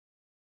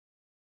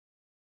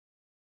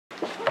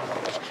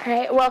All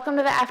right, welcome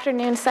to the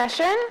afternoon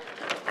session.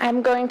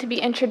 I'm going to be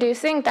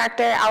introducing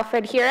Dr.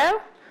 Alfred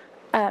Hero.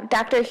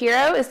 Dr.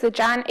 Hero is the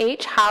John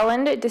H.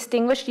 Holland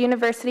Distinguished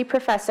University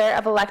Professor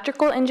of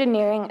Electrical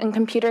Engineering and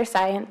Computer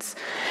Science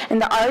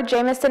and the R.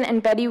 Jamison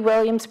and Betty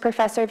Williams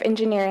Professor of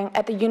Engineering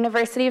at the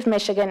University of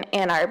Michigan,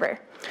 Ann Arbor.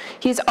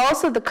 He's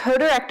also the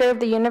co-director of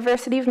the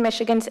University of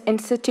Michigan's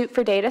Institute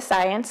for Data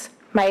Science,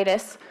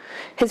 MIDAS.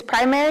 His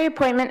primary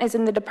appointment is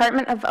in the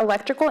Department of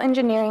Electrical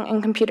Engineering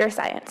and Computer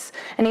Science,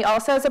 and he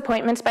also has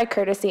appointments by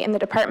courtesy in the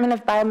Department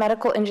of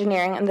Biomedical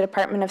Engineering and the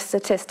Department of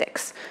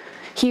Statistics.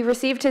 He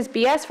received his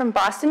BS from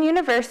Boston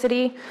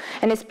University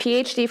and his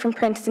PhD from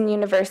Princeton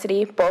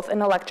University, both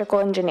in electrical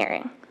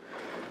engineering.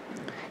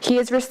 He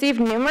has received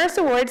numerous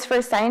awards for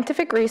his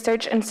scientific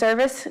research and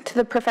service to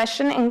the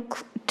profession,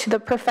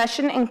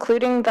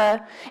 including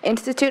the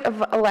Institute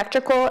of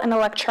Electrical and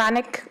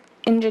Electronic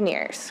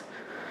Engineers.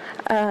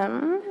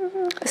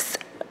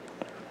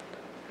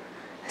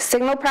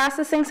 Signal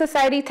Processing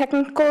Society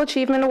Technical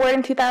Achievement Award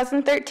in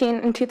 2013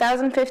 and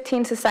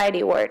 2015 Society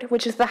Award,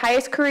 which is the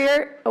highest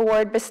career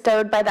award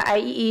bestowed by the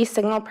IEE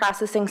Signal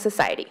Processing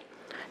Society.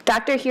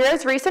 Dr.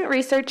 Hero's recent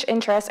research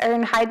interests are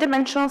in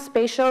high-dimensional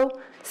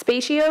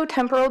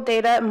spatio-temporal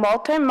data,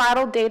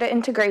 multi-model data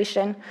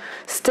integration,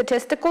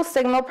 statistical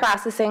signal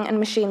processing, and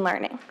machine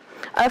learning.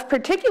 Of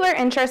particular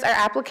interest are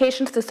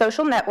applications to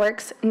social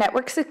networks,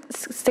 network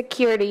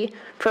security,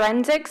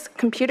 forensics,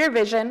 computer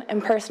vision,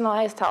 and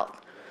personalized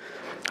health.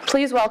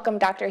 Please welcome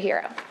Dr.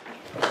 Hero.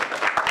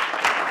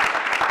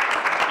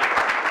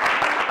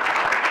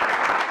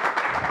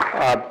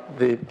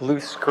 The blue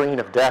screen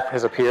of death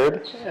has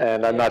appeared,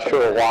 and I'm not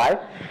sure why,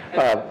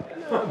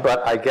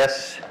 but I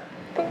guess...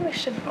 I think we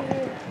should...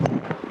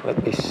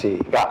 Let me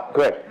see. Yeah,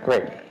 good,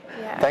 great.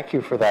 Yeah. Thank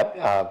you for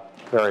that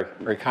very,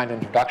 very kind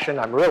introduction.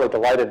 I'm really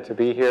delighted to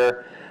be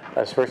here.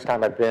 It's the first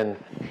time I've been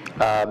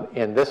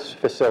in this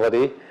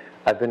facility.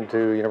 I've been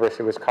to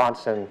University of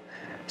Wisconsin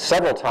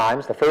several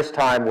times. The first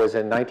time was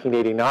in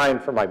 1989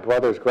 for my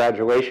brother's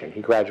graduation.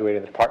 He graduated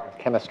in the Department of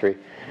Chemistry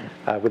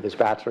with his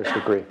bachelor's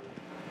degree.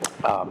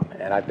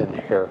 And I've been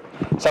here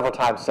several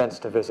times since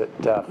to visit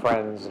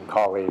friends and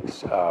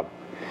colleagues.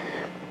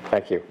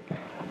 Thank you.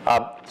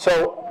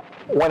 So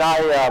when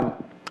I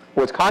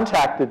was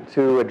contacted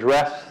to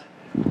address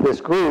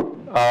this group,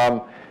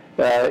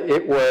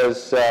 it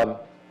was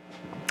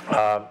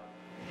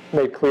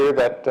made clear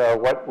that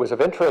what was of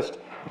interest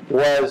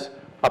was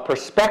a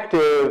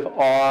perspective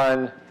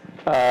on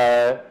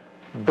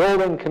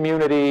building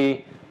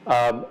community,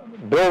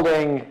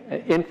 building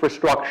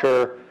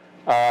infrastructure,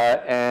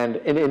 and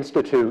an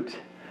institute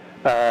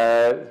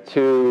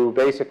to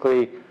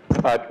basically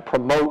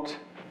promote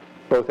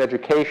both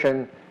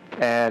education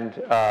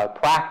and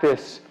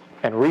practice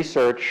and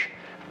research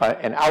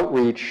and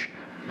outreach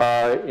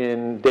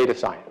in data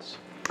science.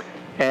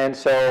 And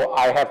so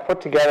I have put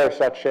together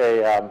such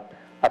a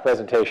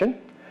presentation,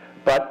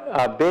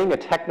 but being a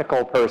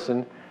technical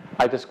person,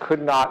 I just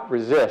could not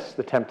resist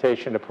the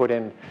temptation to put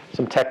in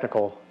some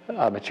technical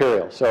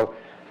material. So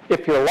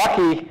if you're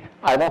lucky,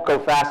 I won't go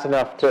fast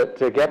enough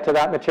to get to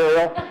that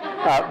material,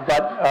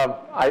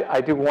 but I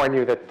do warn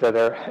you that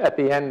at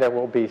the end there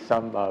will be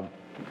some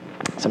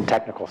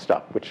technical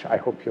stuff, which I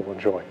hope you'll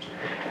enjoy.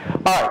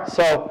 All right,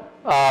 so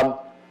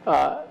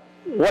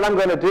what I'm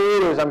going to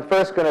do is I'm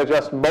first going to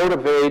just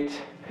motivate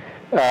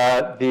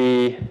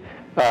the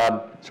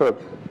sort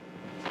of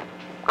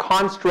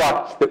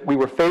construct that we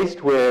were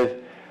faced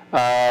with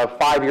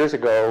 5 years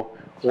ago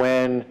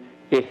when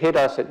it hit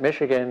us at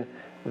Michigan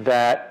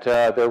that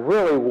there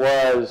really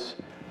was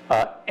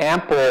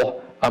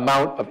ample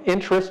amount of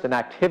interest and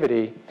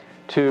activity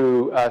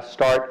to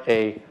start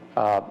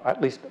at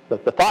least the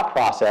thought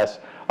process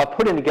of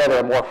putting together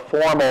a more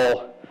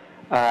formal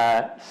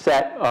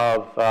set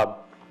of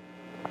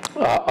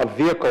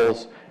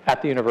vehicles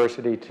at the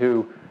university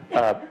to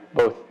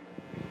both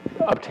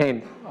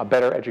obtain a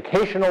better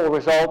educational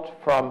result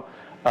from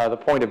the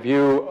point of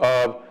view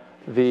of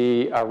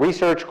the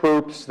research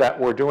groups that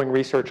were doing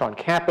research on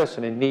campus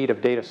and in need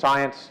of data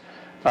science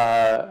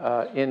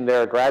in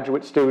their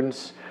graduate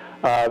students,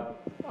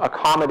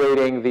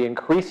 accommodating the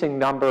increasing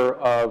number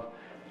of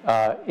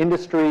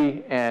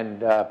industry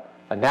and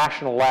a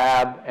national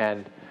lab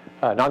and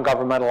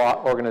non-governmental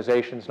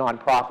organizations,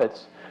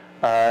 nonprofits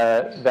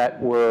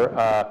that were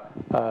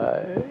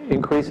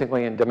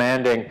increasingly and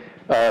demanding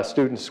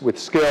students with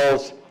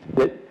skills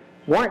that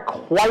weren't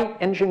quite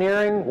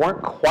engineering,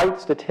 weren't quite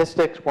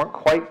statistics, weren't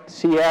quite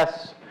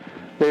CS.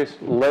 They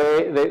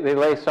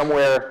lay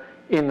somewhere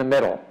in the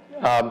middle.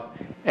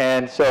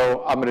 And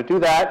so I'm going to do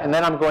that, and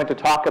then I'm going to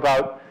talk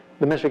about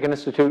the Michigan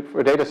Institute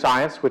for Data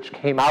Science, which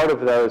came out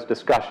of those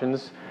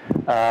discussions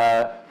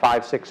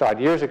 5, 6 odd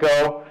years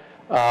ago,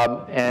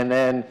 and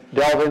then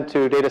delve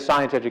into data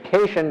science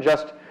education,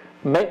 just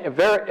a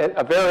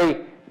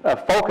very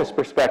focused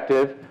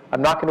perspective.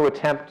 I'm not going to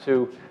attempt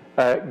to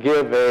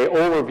give an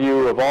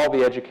overview of all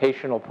the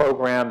educational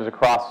programs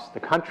across the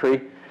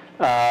country,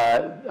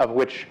 of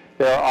which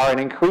there are an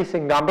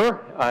increasing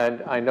number.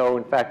 And I know,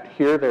 in fact,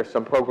 here there's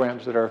some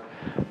programs that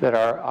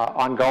are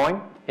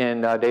ongoing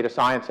in data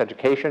science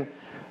education.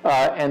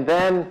 And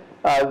then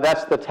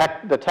that's the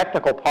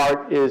technical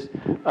part, is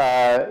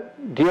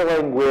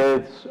dealing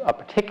with a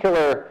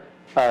particular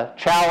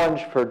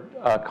challenge for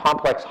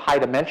complex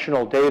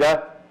high-dimensional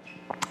data,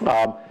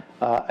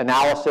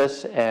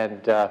 analysis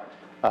and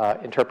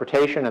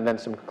interpretation, and then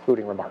some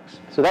concluding remarks.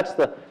 So that's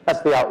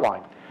the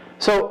outline.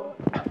 So,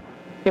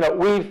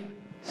 we've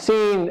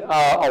seen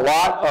a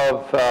lot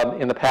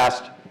of, in the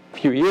past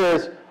few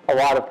years, a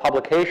lot of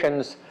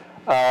publications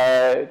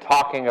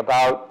talking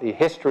about the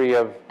history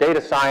of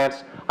data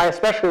science. I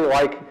especially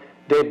like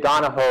Dave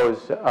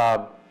Donahoe's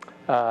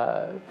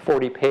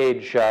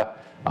 40-page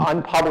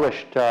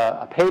unpublished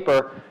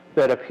paper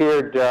that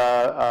appeared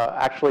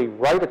actually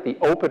right at the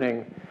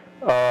opening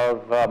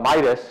of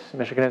MIDAS,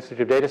 Michigan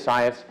Institute of Data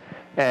Science,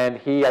 and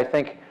he, I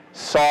think,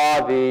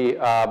 saw the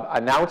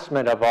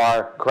announcement of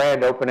our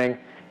grand opening,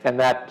 and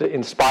that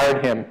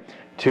inspired him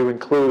to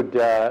include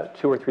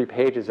 2 or 3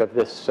 pages of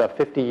this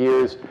 50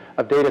 years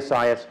of data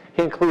science.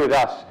 He included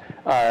us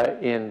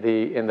in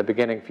the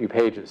beginning few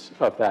pages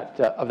of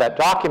that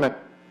document,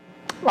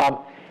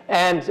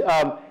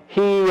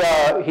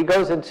 he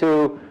goes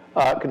into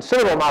a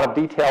considerable amount of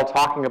detail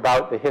talking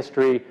about the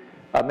history,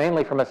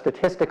 mainly from a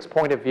statistics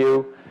point of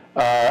view,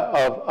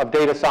 of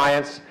data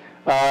science,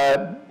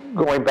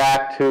 going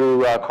back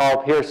to Carl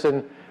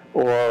Pearson,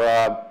 or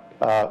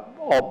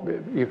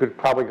you could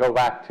probably go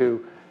back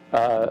to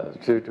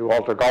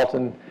Walter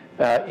Galton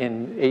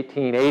in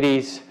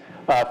 1880s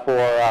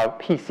for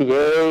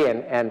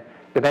PCA and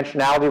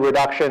dimensionality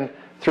reduction,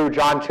 through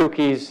John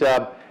Tukey's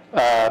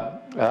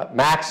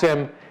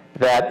maxim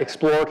that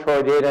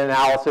exploratory data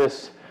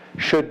analysis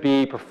should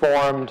be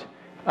performed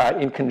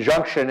in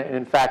conjunction, and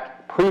in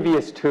fact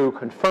previous to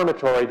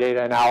confirmatory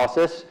data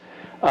analysis.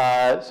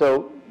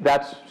 So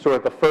that's sort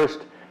of the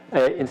first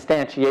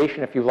instantiation,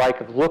 if you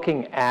like, of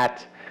looking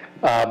at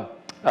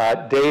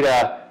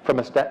data from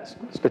a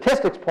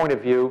statistics point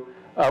of view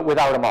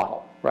without a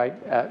model, right?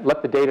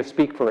 Let the data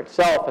speak for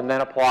itself, and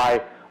then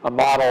apply a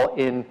model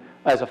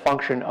as a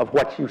function of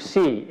what you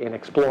see in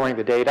exploring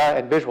the data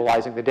and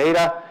visualizing the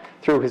data,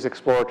 through his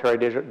exploratory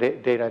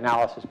data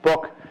analysis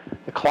book,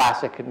 the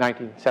classic, in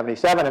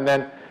 1977, and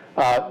then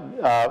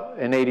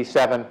in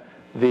 87,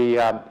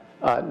 the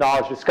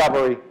knowledge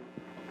discovery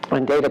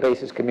and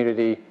databases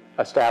community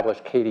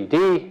established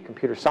KDD,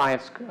 computer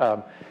science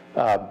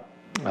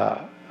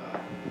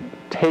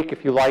take,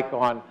 if you like,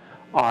 on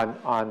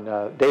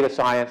data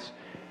science,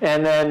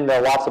 and then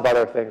lots of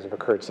other things have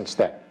occurred since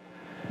then.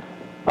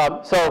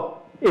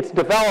 So it's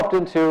developed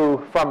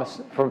from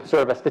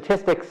sort of a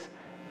statistics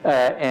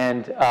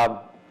and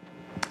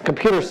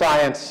computer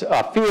science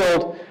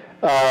field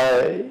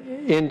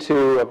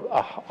into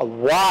a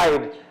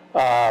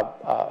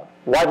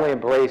widely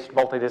embraced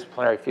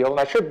multidisciplinary field.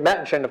 And I should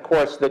mention, of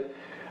course, that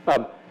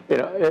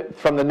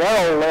from the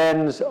narrow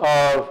lens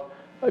of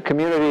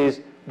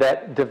communities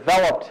that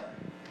developed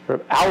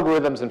sort of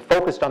algorithms and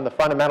focused on the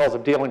fundamentals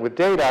of dealing with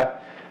data,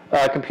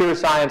 computer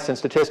science and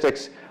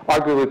statistics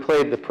arguably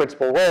played the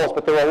principal roles,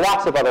 but there were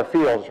lots of other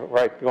fields,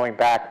 right, going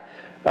back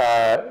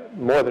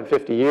more than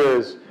 50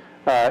 years.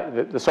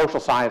 The social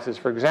sciences,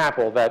 for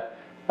example, that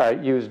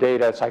use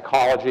data,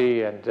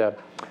 psychology and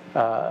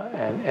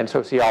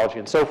sociology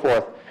and so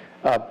forth.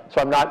 So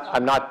I'm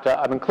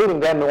including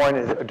them more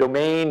in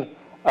domain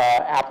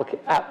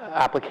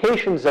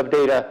applications of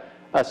data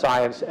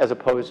science as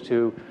opposed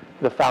to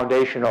the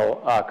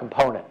foundational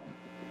component.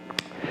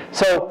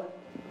 So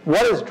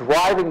what is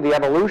driving the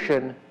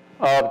evolution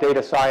of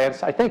data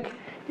science, I think,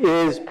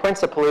 is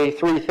principally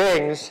 3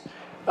 things.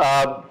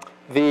 The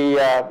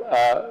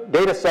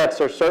data sets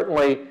are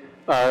certainly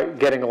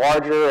getting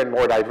larger and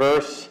more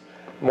diverse,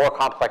 more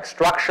complex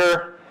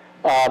structure.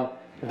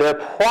 Their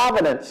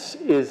provenance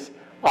is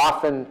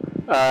often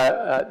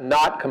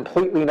not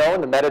completely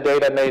known. The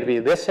metadata may be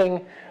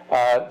missing.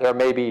 There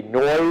may be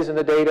noise in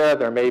the data.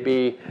 There may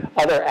be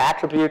other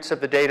attributes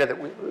of the data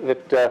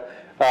that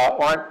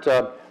aren't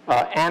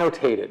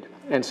annotated.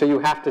 And so you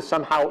have to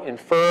somehow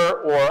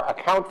infer or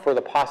account for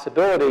the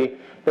possibility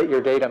that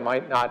your data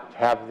might not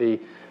have the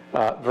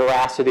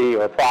veracity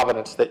or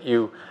provenance that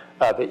you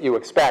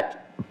expect.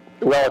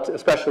 Well,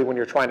 especially when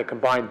you're trying to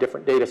combine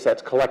different data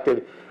sets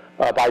collected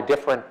by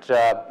different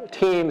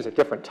teams at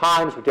different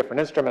times with different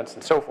instruments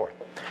and so forth.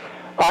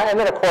 And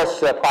then, of course,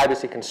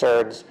 privacy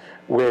concerns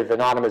with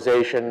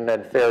anonymization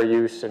and fair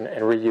use and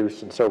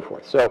reuse and so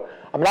forth. So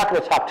I'm not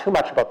going to talk too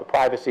much about the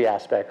privacy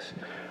aspects,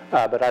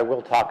 but I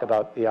will talk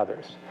about the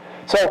others.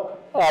 So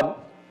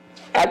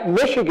at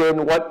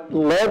Michigan, what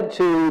led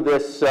to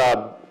this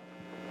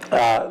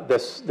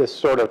this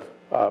sort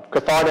of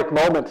cathartic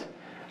moment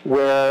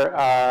where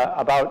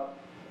about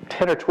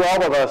 10 or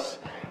 12 of us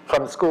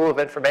from the School of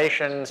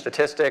Information,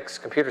 Statistics,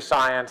 Computer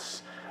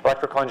Science,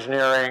 Electrical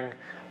Engineering,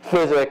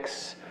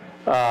 Physics,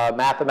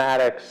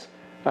 Mathematics,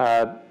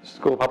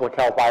 School of Public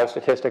Health,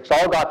 Biostatistics,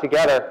 all got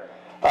together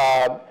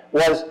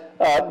was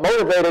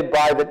motivated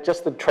by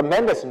just the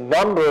tremendous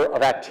number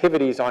of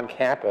activities on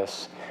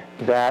campus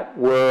that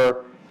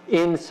were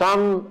in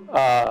some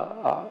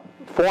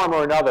form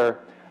or another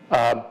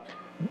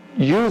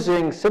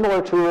using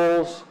similar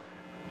tools,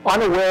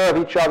 unaware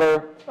of each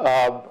other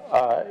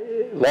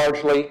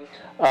largely,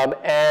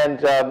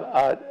 and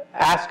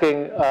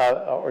asking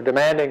or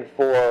demanding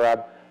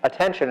for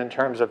attention in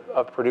terms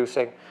of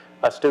producing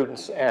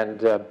students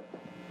and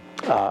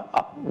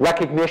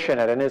recognition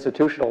at an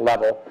institutional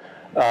level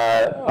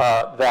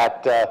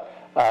that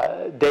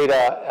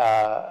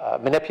data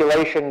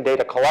manipulation,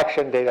 data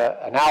collection, data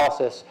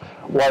analysis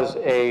was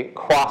a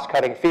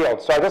cross-cutting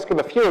field. So I'll just give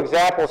a few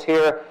examples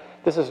here.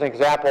 This is an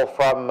example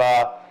from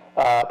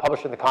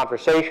published in The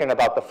Conversation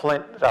about the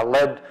Flint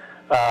lead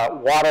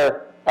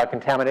water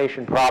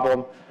contamination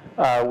problem,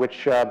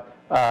 which a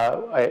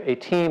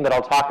team that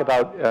I'll talk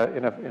about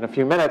in a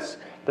few minutes,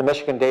 the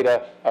Michigan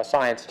Data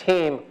Science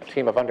team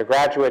of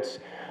undergraduates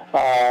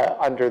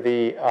under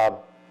the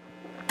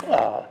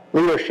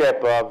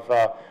leadership of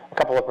a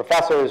couple of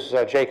professors,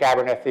 Jake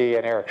Abernethy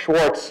and Eric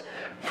Schwartz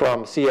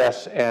from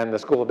CS and the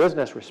School of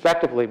Business,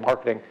 respectively,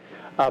 marketing,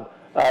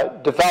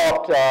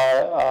 developed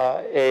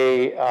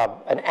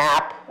an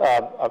app,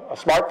 a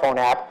smartphone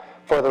app,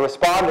 for the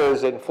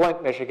responders in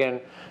Flint,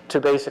 Michigan, to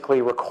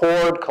basically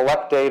record,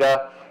 collect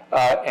data,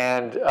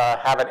 and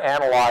have it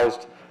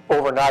analyzed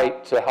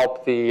overnight to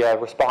help the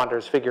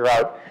responders figure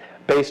out,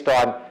 based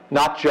on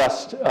not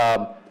just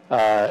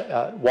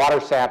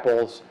water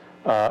samples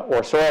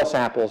or soil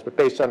samples, but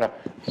based on a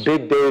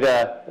big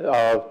data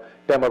of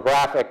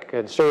demographic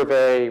and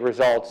survey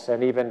results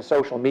and even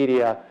social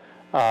media,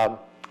 the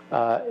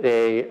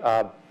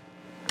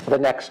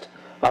next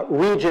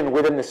region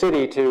within the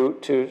city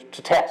to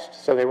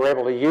test. So they were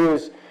able to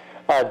use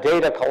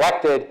data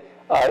collected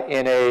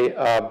in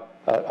a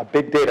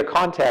big data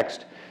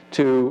context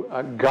to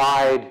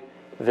guide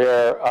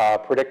their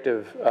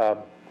predictive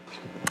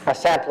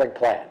sampling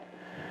plan.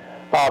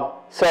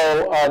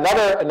 So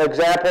an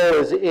example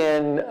is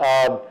in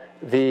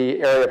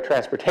the area of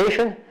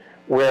transportation,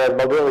 where the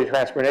Mobility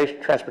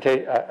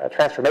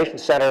Transformation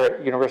Center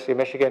at University of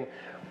Michigan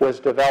was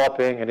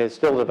developing and is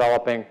still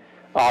developing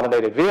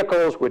automated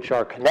vehicles which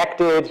are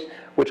connected,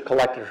 which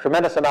collect a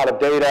tremendous amount of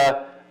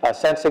data,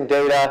 sensing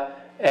data,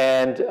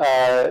 and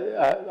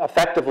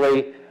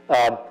effectively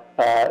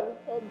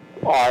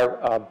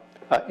are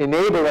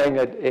enabling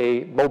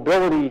a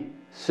mobility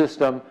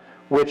system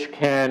which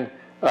can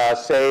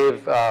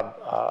save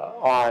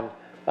on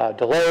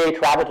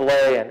travel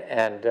delay,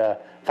 and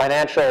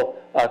financial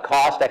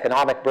cost,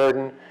 economic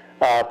burden,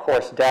 of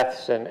course,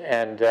 deaths,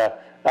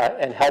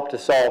 and help to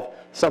solve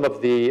some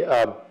of the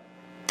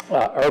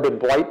urban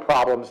blight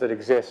problems that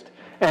exist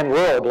and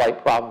rural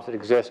blight problems that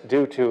exist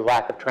due to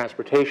lack of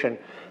transportation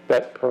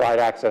that provide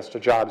access to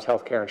jobs,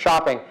 healthcare, and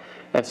shopping,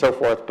 and so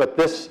forth. But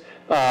this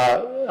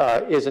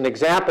is an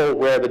example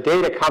where the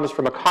data comes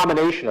from a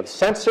combination of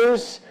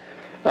sensors,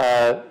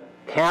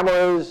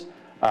 cameras,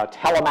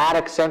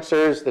 telematic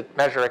sensors that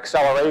measure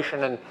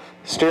acceleration and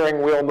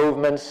steering wheel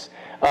movements,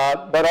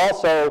 but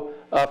also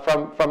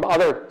from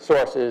other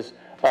sources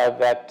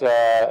that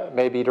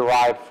may be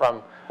derived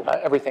from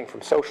everything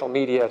from social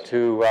media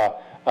to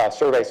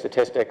survey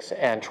statistics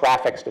and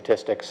traffic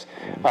statistics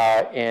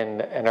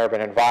in an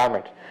urban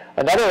environment.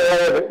 Another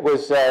area that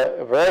was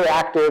very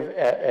active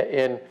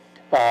in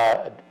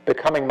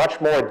becoming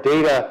much more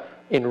data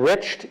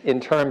enriched in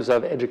terms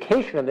of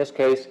education in this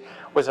case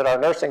was at our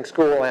nursing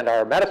school and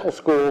our medical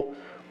school,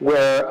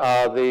 where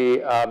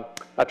the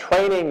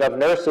training of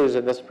nurses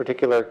in this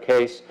particular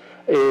case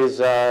is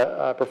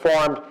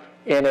performed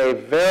in a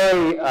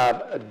very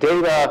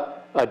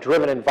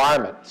data-driven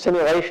environment.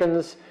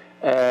 Simulations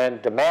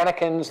and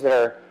mannequins that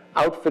are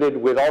outfitted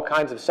with all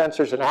kinds of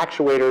sensors and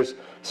actuators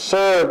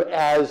serve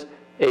as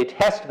a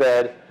test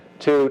bed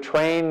to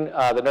train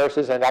the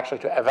nurses and actually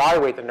to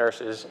evaluate the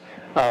nurses.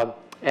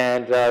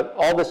 And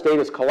all this data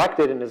is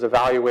collected and is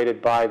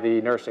evaluated by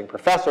the nursing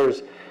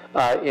professors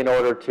in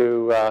order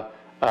to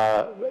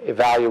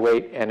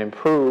evaluate and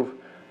improve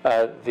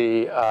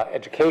the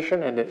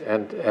education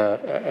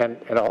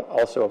and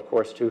also, of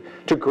course, to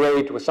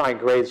assign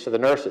grades to the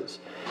nurses.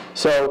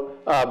 So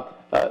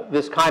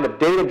this kind of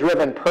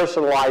data-driven,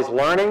 personalized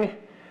learning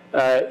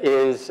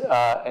is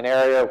an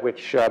area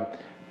which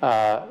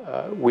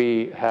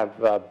we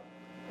have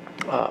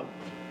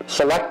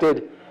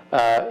selected,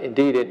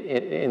 indeed,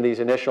 in these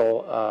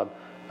initial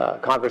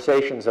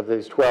conversations of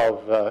these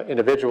 12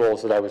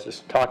 individuals that I was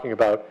just talking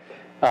about,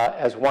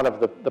 as one of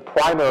the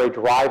primary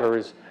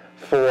drivers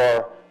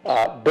for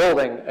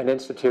building an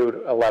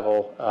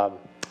institute-level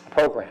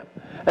program.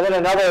 And then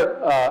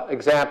another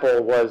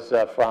example was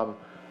from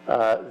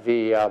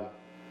the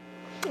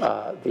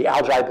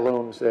algae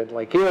blooms in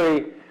Lake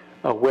Erie,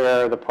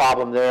 where the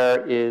problem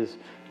there is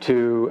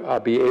to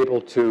be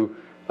able to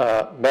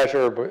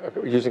measure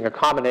using a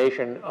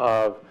combination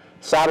of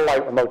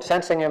satellite remote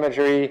sensing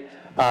imagery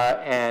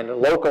and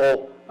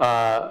local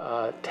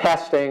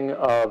testing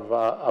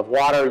of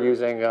water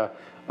using a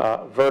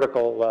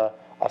vertical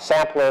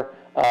sampler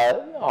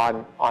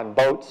on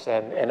boats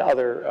and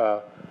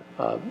other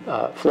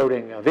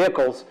floating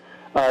vehicles,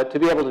 to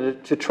be able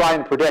to try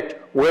and predict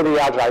where the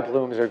algae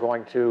blooms are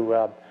going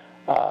to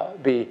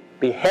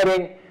be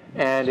heading,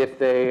 and if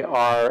they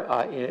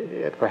are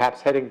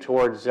perhaps heading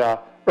towards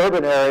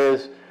urban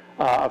areas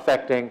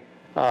affecting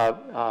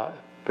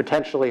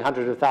potentially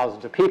hundreds of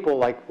thousands of people,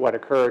 like what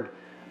occurred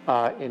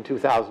in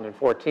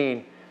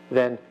 2014,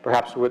 then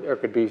perhaps there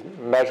could be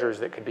measures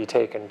that could be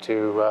taken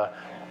to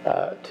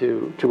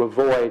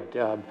avoid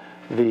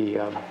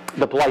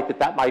the blight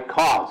that might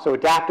cause. So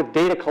adaptive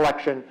data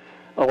collection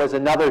was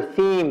another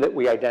theme that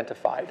we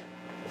identified.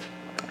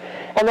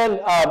 And then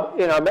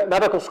in our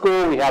medical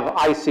school, we have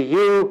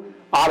ICU,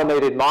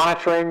 automated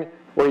monitoring,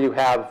 where you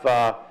have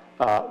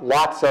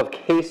lots of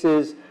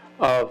cases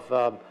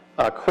of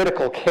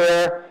critical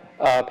care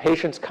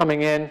patients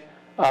coming in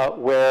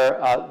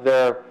where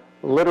they're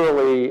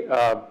literally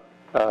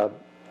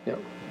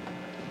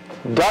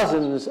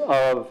dozens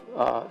of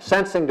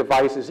sensing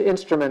devices,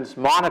 instruments,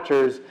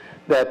 monitors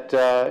that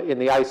in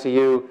the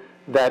ICU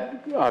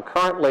that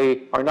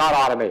currently are not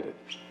automated.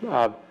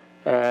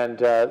 And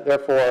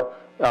therefore,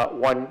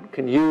 one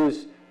can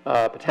use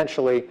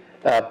potentially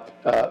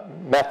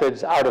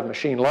methods out of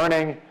machine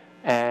learning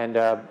and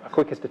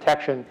quickest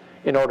detection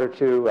in order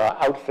to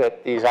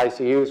outfit these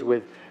ICUs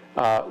with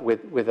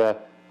a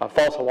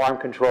false alarm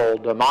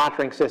controlled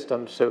monitoring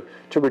system, so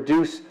to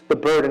reduce the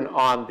burden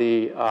on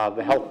the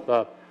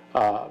health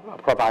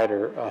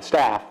provider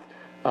staff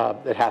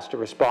that has to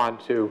respond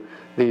to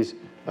these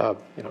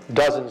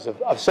dozens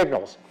of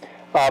signals.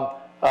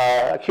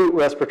 Acute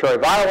respiratory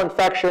viral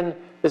infection.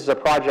 This is a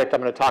project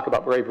I'm going to talk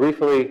about very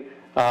briefly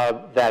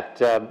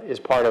that is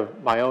part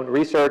of my own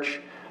research,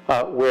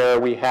 where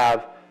we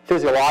have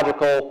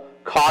physiological,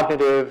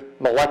 cognitive,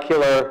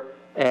 molecular,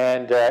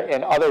 and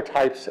other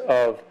types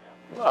of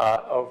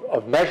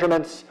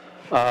measurements,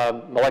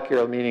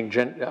 molecular meaning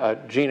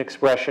gene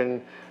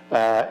expression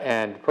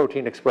and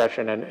protein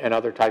expression and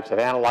other types of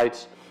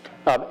analytes.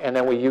 And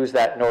then we use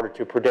that in order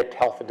to predict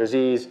health and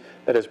disease,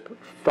 that is,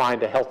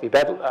 find a healthy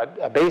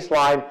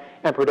baseline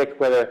and predict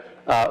whether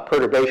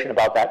perturbation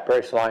about that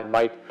baseline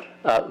might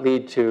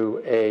lead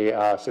to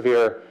a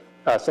severe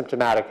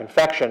symptomatic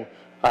infection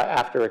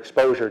after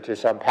exposure to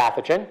some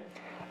pathogen.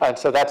 And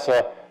so that's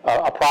a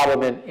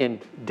problem in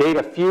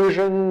data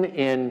fusion,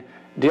 in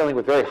dealing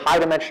with very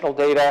high-dimensional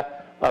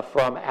data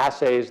from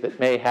assays that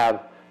may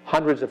have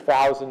hundreds of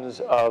thousands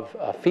of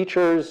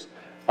features,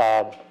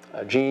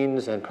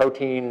 genes and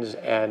proteins,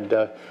 and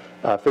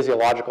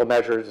physiological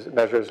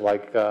measures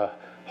like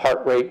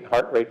heart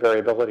rate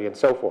variability, and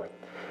so forth.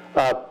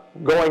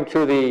 Going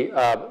to the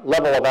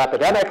level of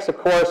epidemics, of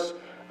course,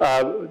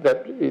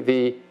 that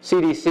the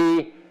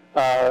CDC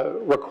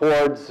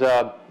records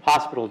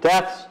hospital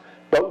deaths,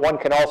 but one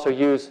can also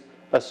use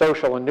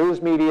social and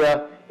news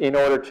media in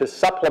order to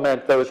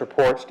supplement those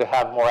reports to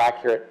have more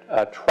accurate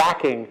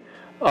tracking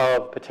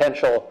of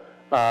potential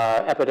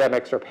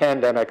epidemics or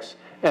pandemics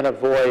and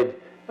avoid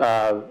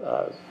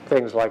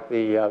things like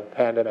the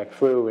pandemic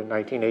flu in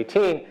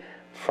 1918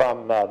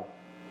 from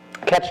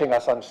catching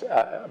us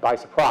by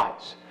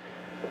surprise.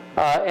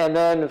 And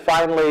then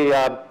finally,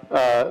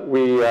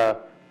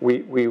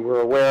 we were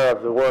aware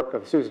of the work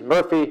of Susan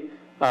Murphy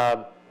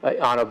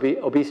on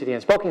obesity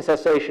and smoking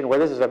cessation, where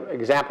this is an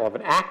example of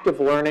an active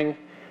learning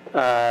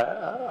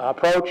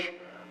approach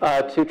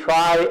to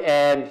try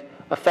and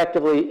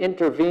effectively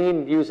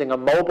intervene using a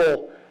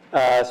mobile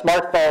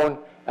smartphone,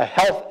 a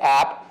health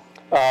app,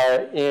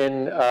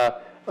 in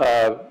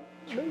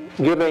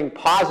giving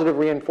positive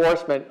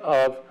reinforcement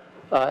of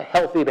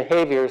healthy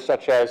behaviors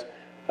such as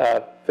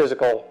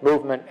physical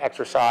movement,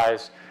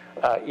 exercise,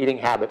 eating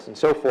habits, and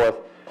so forth.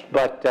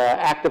 But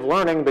active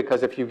learning,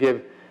 because if you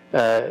give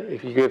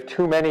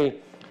too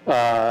many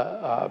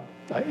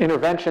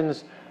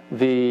interventions,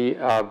 the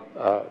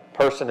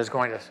person is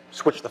going to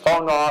switch the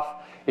phone off.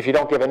 If you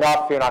don't give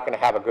enough, you're not going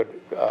to have a good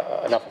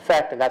enough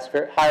effect, and that's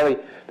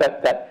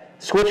that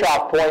switch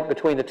off point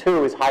between the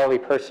two is highly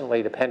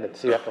personally dependent,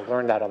 so you have to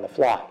learn that on the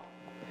fly.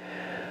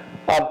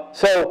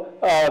 So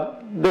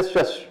this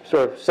just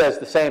sort of says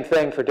the same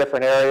thing for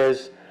different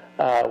areas,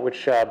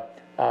 which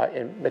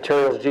in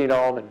materials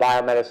genome and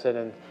biomedicine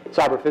and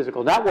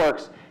cyber-physical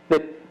networks,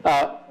 that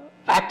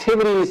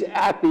activities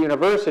at the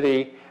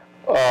university,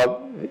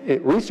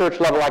 research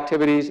level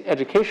activities,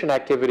 education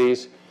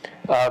activities,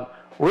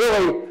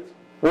 really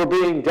were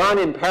being done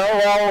in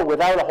parallel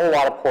without a whole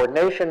lot of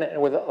coordination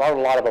and without a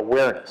lot of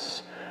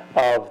awareness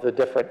of the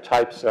different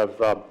types of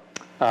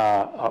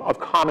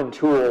common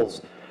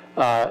tools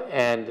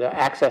and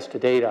access to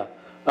data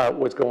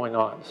was going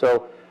on.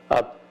 So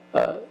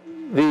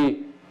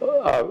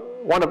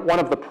one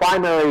of the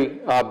primary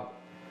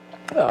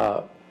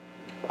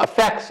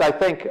effects, I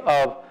think,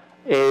 of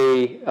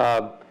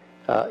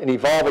an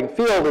evolving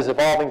field is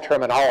evolving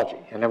terminology.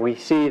 And then we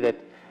see that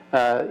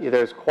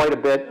there's quite a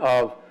bit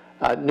of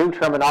new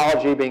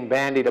terminology being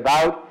bandied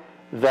about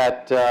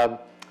that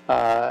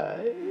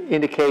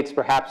indicates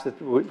perhaps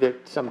that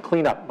some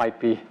cleanup might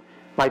be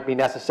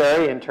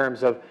necessary in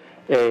terms of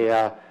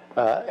a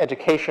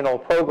educational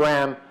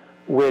program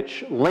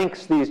which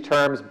links these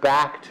terms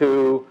back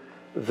to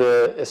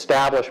the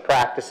established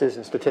practices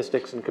in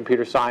statistics and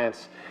computer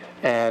science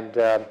and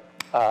data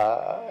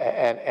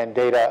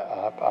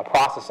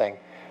processing,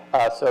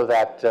 so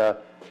that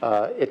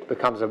it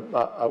becomes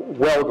a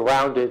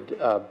well-grounded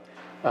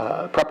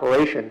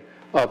preparation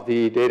of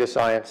the data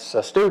science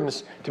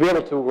students to be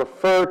able to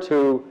refer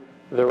to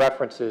the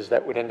references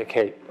that would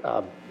indicate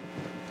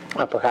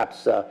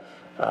perhaps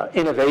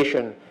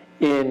innovation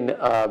in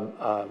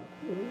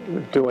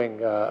doing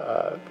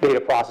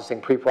data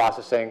processing,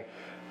 pre-processing,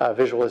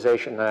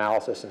 visualization,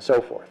 analysis, and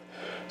so forth.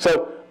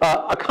 So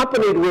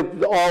accompanied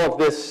with all of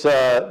this,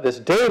 this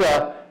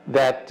data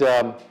that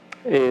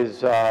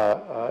is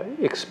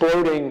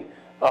exploding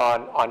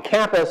on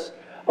campus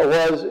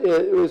was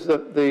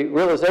the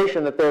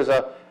realization that there's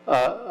an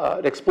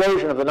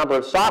explosion of the number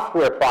of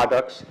software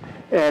products.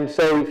 And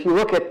so if you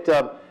look at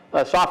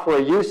software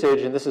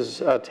usage, and this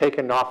is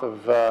taken off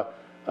of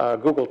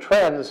Google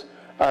Trends,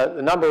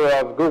 the number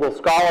of Google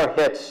Scholar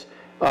hits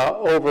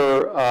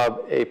over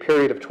a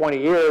period of 20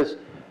 years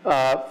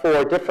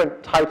for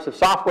different types of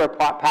software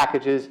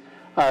packages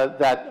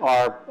that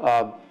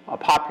are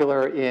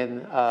popular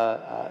in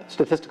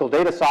statistical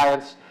data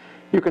science,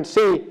 you can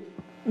see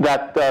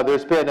that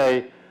there's been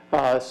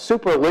a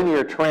super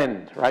linear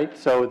trend, right?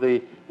 So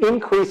the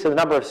increase in the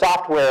number of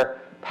software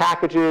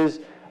packages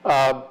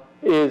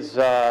is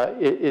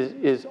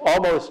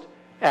almost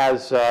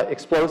as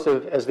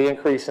explosive as the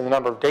increase in the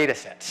number of data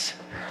sets,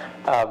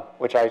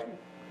 which I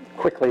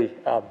quickly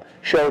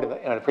showed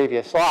in a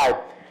previous slide.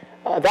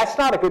 That's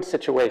not a good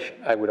situation,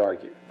 I would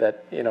argue.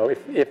 That, you know, if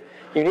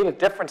you need a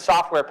different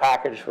software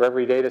package for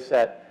every data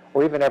set,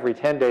 or even every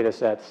 10 data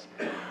sets,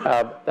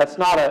 that's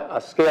not a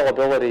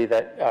scalability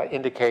that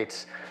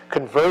indicates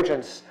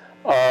convergence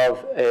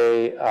of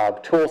a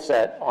tool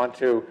set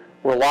onto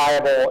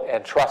reliable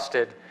and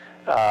trusted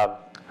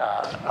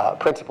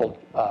principled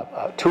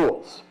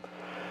tools.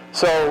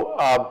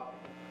 So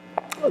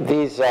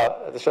this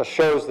just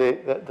shows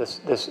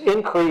this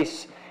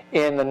increase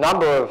in the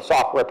number of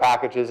software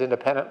packages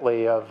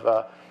independently of,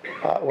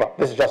 well,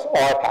 this is just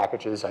R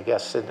packages, I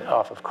guess,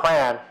 off of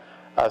CRAN.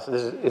 So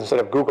this is, instead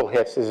of Google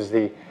hits, this is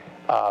the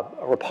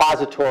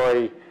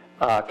repository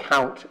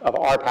count of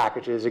R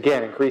packages,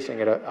 again,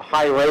 increasing at a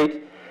high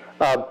rate.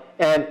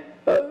 And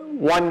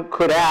one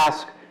could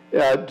ask,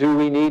 do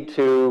we need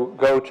to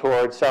go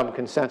towards some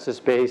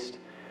consensus-based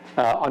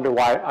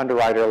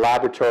underwriter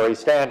laboratory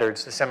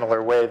standards, the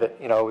similar way that,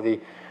 you know,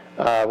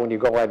 when you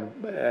go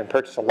and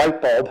purchase a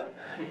light bulb,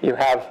 you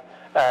have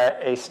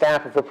a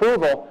stamp of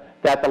approval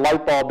that the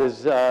light bulb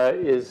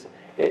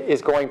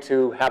is going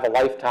to have a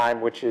lifetime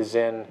which is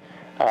in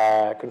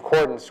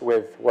concordance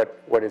with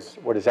what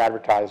is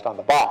advertised on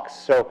the box.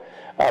 So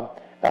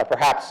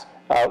perhaps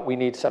we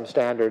need some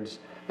standards,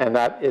 and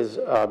that is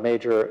a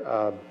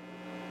major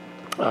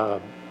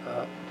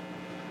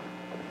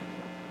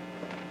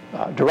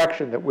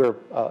direction that we're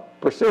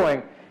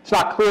pursuing. It's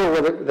not clear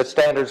whether the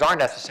standards are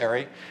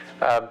necessary.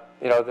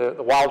 You know,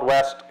 the Wild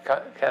West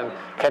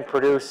can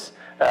produce,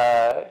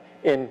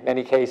 in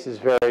many cases,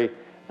 very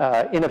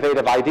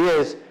innovative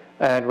ideas,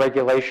 and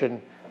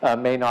regulation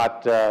may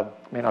not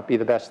be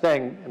the best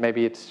thing.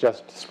 Maybe it's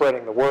just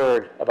spreading the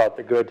word about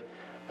the good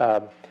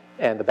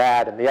and the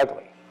bad and the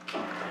ugly.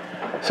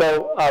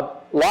 So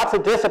lots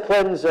of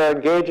disciplines are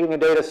engaging in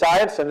data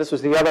science, and this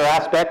was the other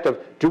aspect of,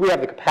 do we have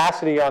the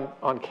capacity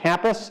on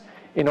campus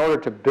in order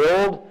to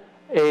build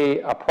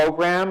a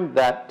program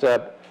that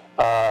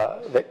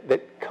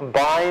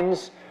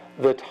combines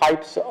the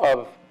types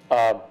of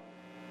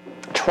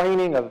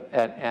training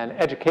and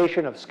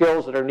education of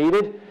skills that are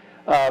needed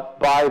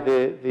by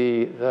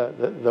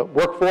the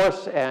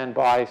workforce and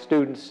by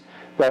students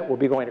that will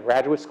be going to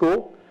graduate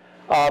school.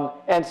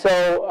 And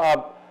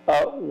so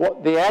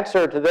the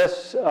answer to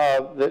this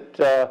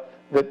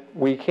that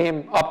we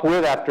came up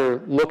with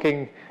after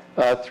looking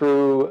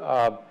through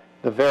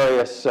the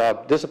various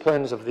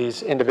disciplines of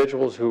these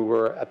individuals who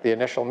were at the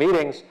initial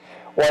meetings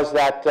was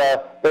that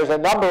there's a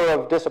number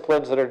of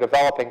disciplines that are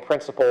developing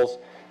principles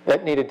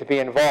that needed to be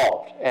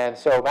involved. And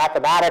so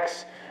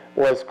mathematics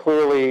was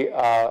clearly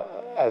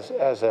as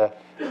a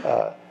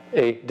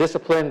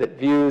discipline that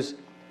views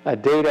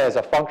data as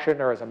a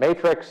function or as a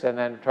matrix, and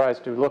then tries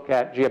to look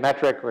at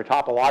geometric or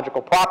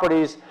topological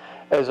properties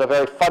as a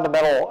very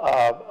fundamental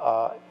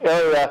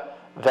area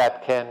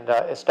that can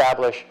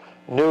establish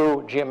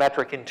new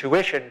geometric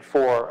intuition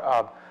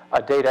for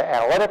data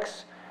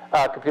analytics.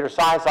 Computer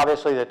science,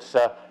 obviously, that's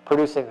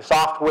producing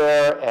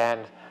software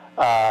and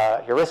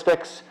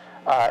heuristics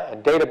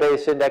and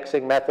database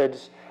indexing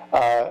methods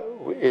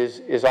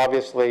is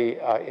obviously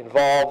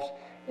involved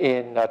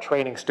in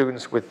training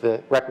students with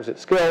the requisite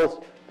skills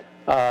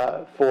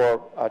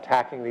for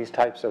attacking these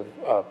types of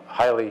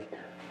highly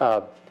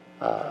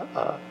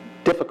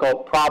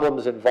difficult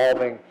problems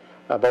involving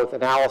both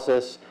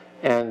analysis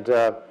and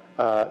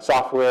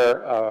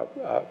software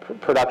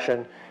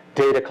production,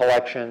 data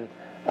collection,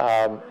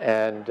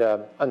 and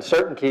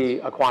uncertainty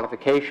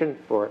quantification,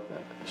 for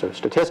so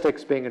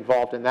statistics being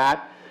involved in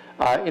that.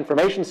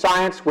 information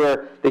science,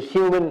 where the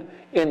human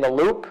in the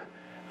loop,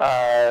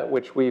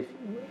 which we've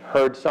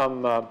heard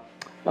some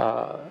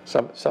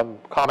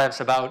comments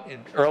about in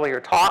earlier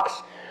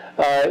talks,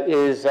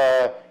 is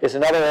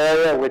another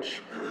area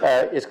which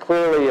is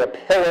clearly a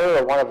pillar,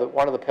 or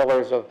one of the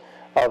pillars of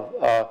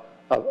a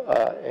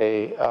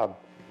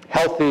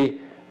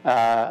healthy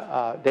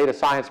data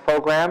science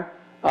program.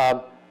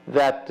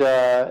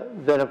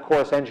 Then, of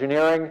course,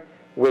 engineering,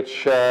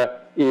 which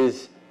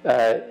is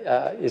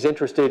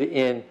interested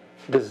in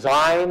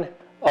design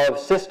of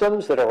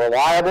systems that are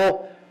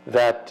reliable,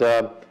 that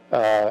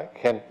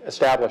can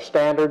establish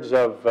standards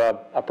of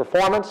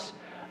performance,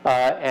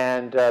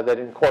 and that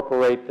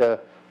incorporate the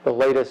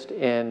latest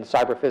in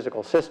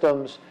cyber-physical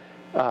systems,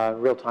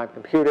 real-time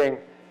computing,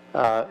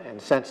 and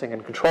sensing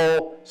and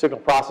control, signal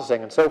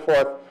processing, and so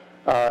forth,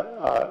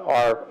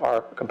 are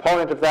a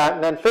component of that.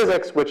 And then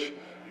physics, which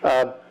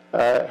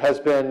has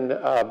been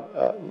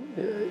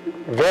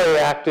very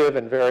active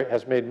and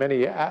has made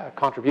many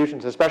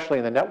contributions, especially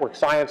in the network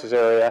sciences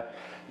area,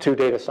 to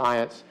data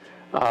science,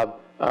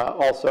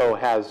 also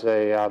has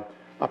a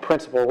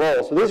principal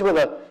role. So these were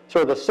the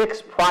sort of the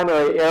 6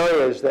 primary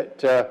areas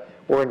that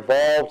were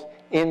involved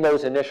in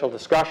those initial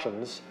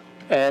discussions,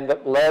 and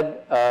that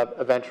led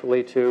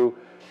eventually to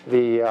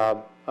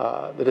the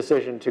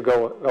decision to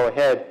go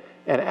ahead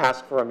and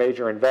ask for a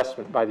major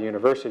investment by the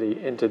university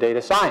into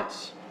data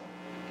science.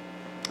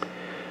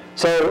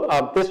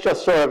 So this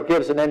just sort of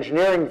gives an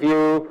engineering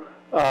view,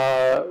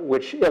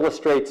 which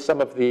illustrates some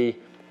of the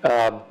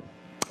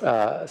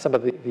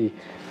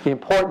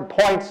important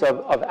points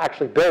of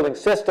actually building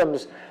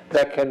systems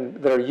that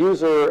are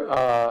user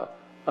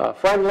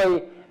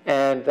friendly,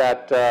 and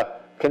that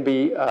can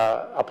be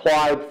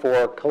applied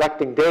for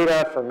collecting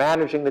data, for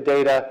managing the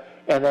data,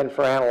 and then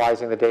for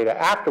analyzing the data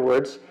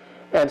afterwards.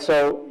 And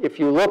so if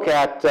you look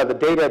at the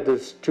data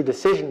to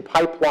decision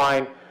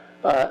pipeline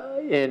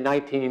in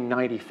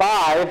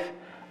 1995,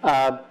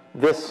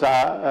 this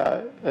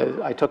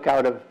I took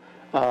out of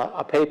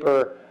a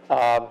paper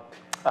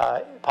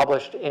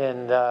published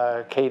in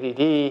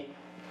KDD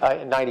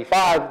in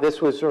 95.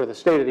 This was sort of the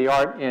state of the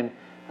art in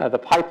the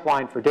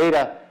pipeline for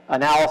data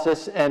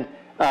analysis. And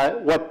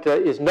what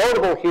is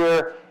notable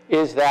here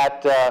is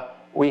that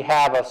we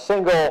have a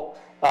single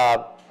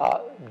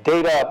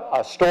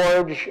data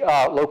storage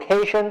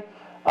location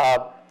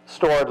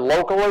stored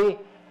locally.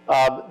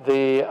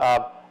 The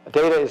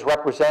data is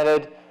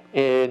represented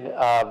in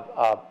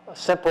a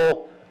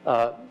simple,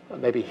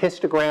 maybe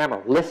histogram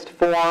or list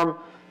form.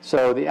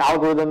 So the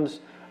algorithms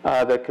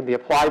that can be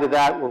applied to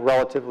that were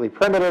relatively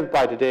primitive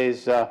by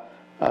today's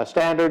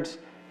standards.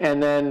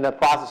 And then the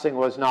processing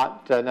was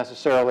not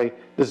necessarily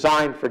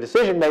designed for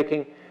decision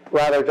making,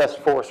 rather just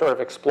for sort of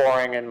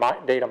exploring and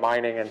data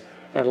mining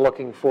and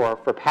looking for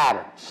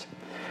patterns.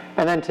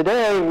 And then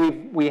today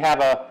we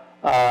have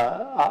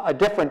a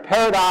different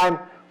paradigm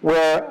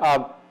where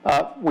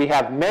we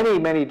have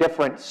many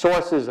different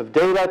sources of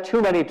data,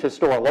 too many to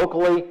store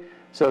locally.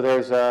 So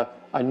there's a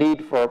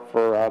need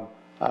for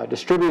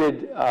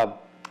distributed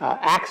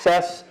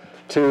access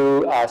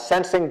to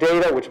sensing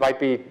data, which might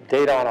be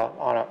data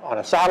on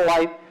a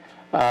satellite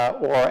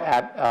or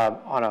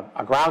on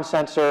a ground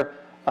sensor,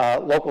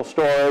 local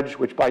storage,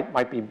 which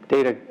might be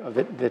data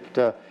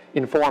that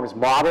informs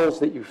models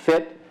that you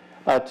fit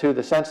to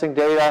the sensing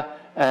data,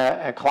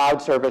 and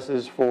cloud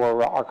services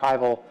for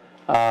archival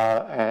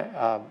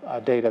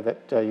data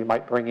that you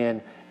might bring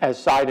in as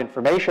side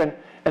information.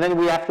 And then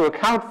we have to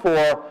account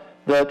for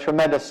the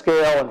tremendous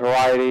scale and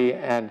variety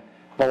and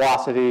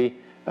velocity,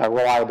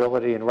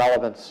 reliability, and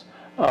relevance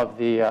of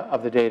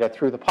the data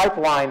through the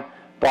pipeline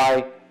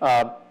by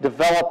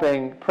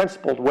developing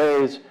principled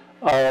ways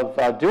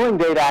of doing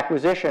data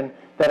acquisition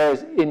that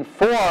is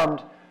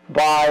informed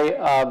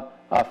by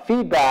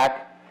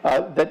feedback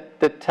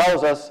that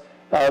tells us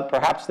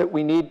perhaps that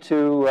we need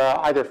to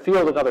either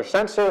field another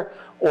sensor,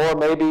 or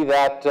maybe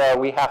that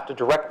we have to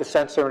direct the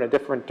sensor in a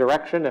different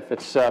direction if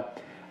it's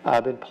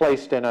been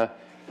placed in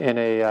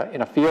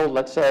a field,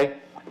 let's say.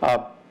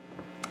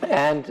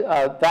 And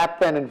that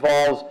then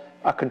involves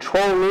a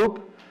control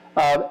loop,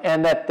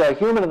 and that the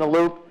human in the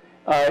loop,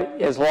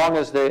 as long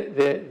as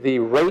the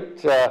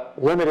rate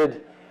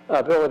limited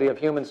ability of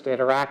humans to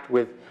interact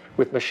with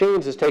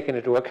machines is taken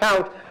into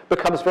account,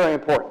 becomes very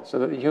important, so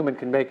that the human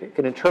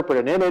can interpret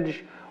an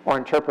image or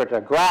interpret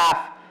a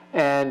graph,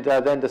 and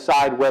then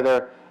decide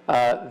whether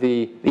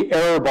the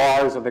error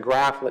bars of the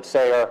graph, let's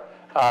say,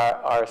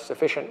 are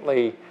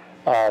sufficiently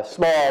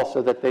small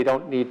so that they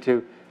don't need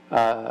to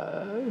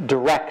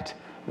direct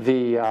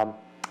the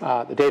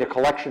data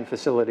collection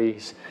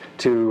facilities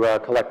to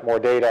collect more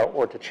data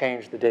or to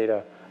change the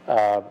data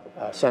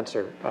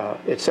sensor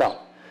itself.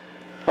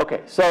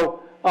 Okay,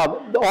 so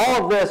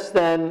all of this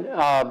then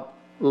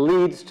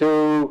leads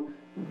to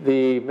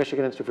the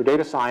Michigan Institute for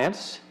Data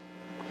Science,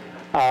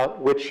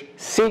 which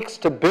seeks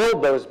to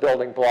build those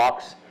building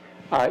blocks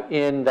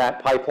in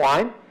that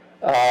pipeline,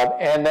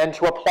 and then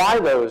to apply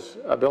those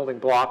building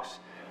blocks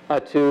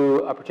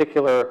to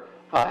particular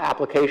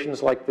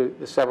applications like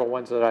the several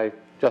ones that I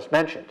just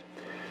mentioned.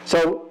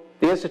 So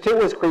the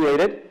Institute was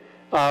created.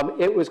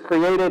 It was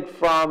created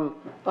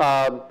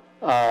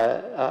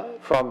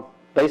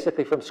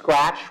basically from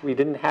scratch. We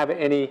didn't have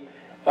any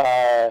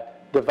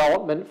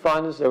development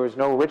funds. There was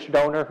no rich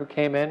donor who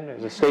came in. It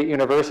was a state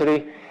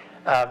university.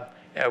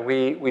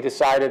 We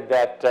decided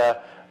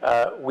that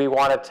we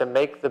wanted to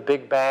make the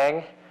Big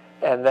Bang,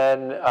 and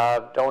then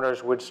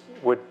donors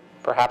would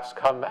perhaps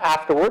come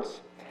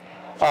afterwards.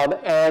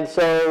 And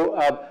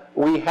so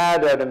we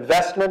had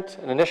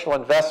an initial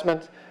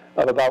investment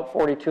of about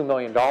 $42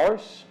 million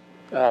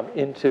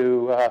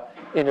into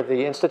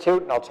the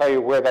Institute, and I'll tell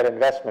you where that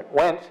investment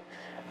went.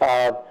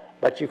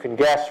 But you can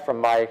guess from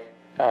my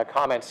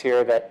comments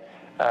here that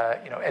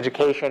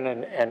education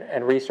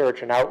and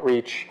research and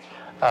outreach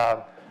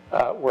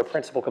were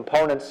principal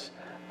components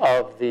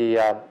of the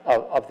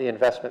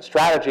investment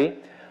strategy.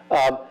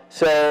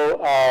 So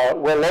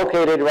we're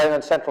located right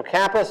on Central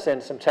Campus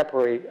in some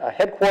temporary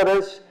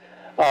headquarters.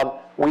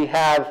 We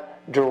have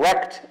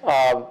direct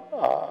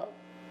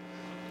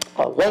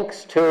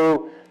links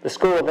to the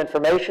School of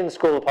Information,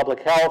 School of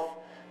Public Health,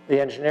 the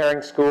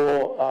Engineering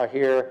School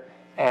here,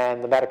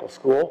 and the Medical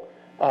School.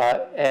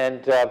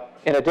 And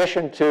in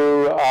addition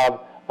to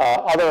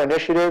other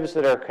initiatives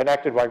that are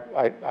connected,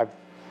 I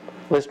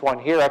list one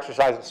here,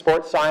 Exercise and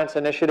Sports Science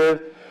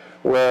Initiative,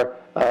 where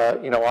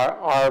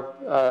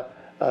our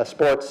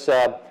sports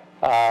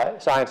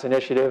science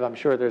initiative, I'm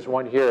sure there's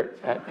one here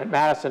at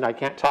Madison. I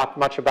can't talk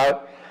much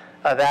about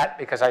that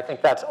because I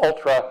think that's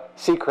ultra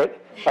secret,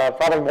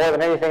 probably more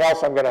than anything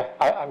else I'm going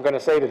to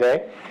say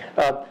today.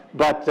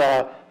 But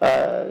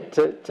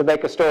to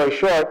make a story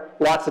short,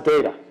 lots of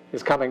data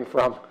is coming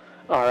from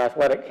our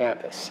athletic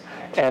campus,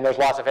 and there's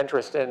lots of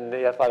interest in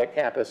the athletic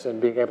campus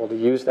and being able to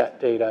use that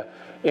data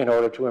in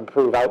order to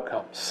improve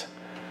outcomes.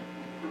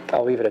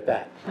 I'll leave it at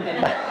that.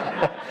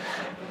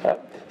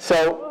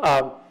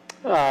 So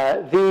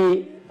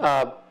the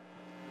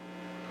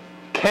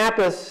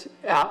campus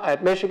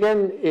at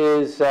Michigan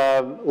is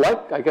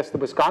like, I guess, the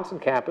Wisconsin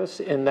campus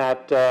in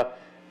that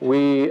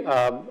we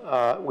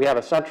have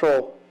a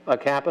central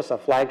campus, a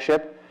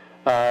flagship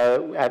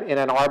in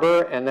Ann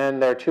Arbor, and then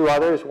there are two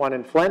others, one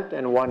in Flint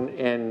and one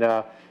in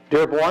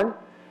Dearborn.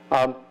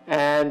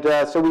 And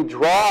so we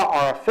draw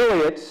our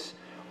affiliates,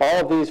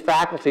 all of these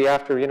faculty,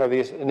 after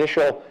these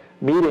initial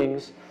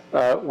meetings.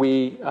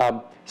 We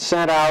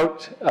sent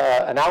out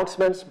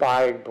announcements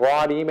by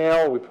broad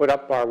email. We put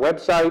up our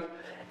website,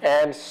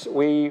 and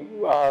we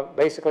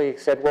basically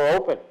said we're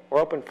open. We're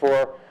open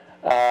for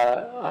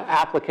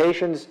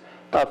applications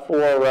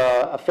for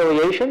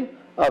affiliation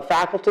of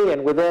faculty,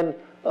 and within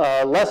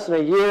less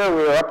than a year,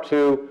 we were up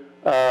to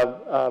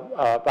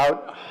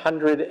about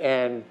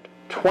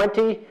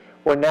 120.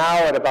 We're now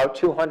at about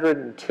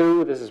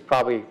 202. This is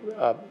probably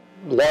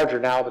larger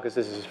now because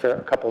this is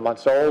a couple of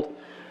months old.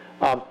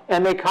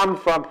 And they come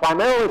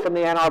primarily from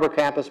the Ann Arbor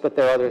campus, but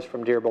there are others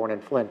from Dearborn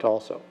and Flint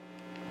also.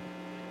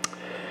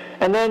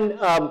 And then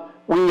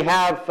we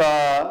have,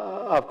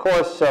 of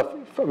course,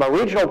 from a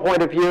regional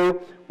point of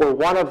view, we're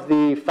one of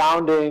the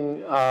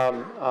founding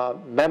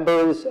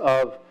members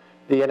of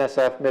the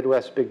NSF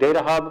Midwest Big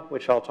Data Hub,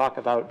 which I'll talk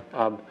about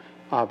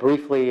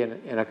briefly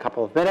in a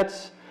couple of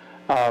minutes.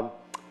 That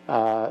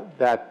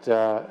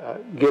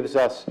gives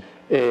us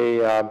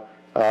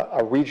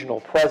a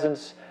regional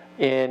presence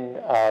in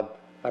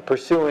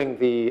pursuing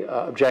the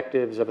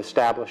objectives of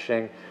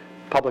establishing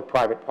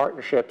public-private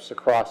partnerships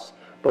across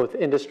both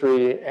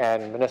industry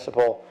and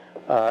municipal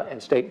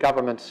and state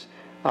governments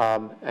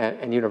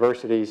and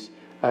universities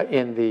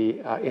in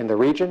the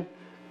region.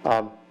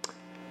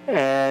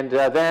 And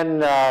then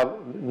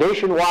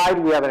nationwide,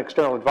 we have an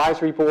external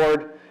advisory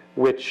board,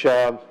 which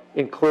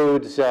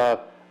includes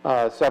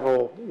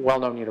several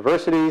well-known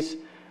universities.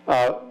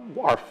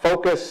 Our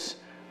focus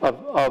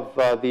of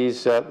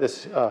this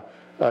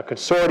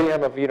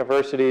consortium of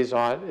universities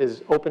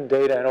is open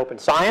data and open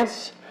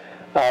science,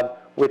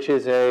 which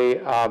is a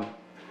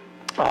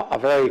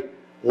very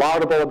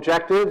laudable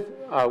objective.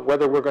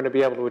 Whether we're going to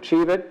be able to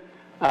achieve it,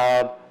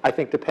 I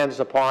think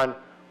depends upon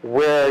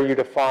where you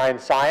define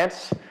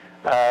science.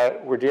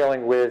 We're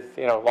dealing with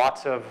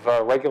lots of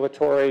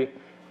regulatory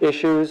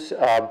issues.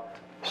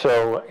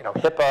 So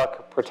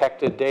HIPAA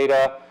protected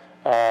data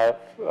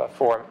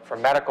for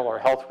medical or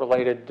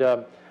health-related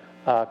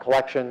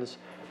collections,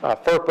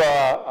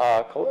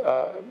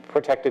 FERPA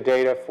protected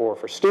data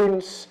for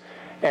students,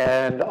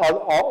 and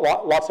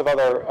lots of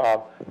other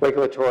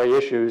regulatory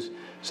issues.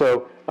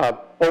 So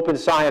open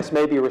science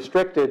may be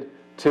restricted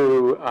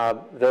to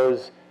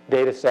those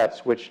data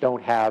sets which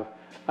don't have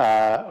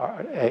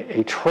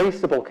a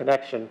traceable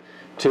connection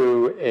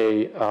to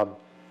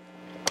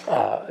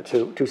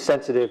to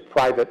sensitive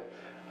private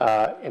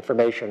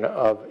information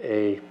of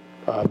a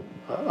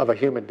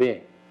human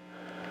being.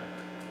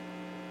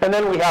 And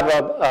then we have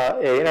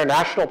an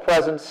international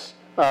presence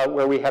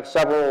where we have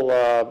several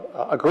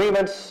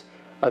agreements.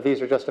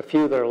 These are just a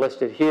few that are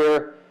listed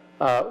here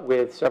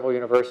with several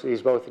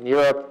universities, both in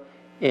Europe,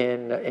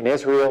 in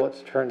Israel,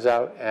 it turns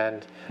out,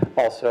 and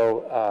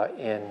also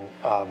in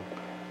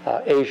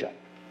Asia.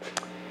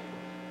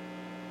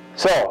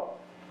 So,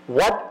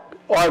 what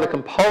are the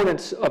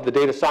components of the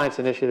data science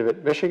initiative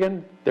at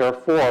Michigan. There are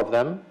 4 of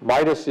them.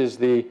 MIDAS is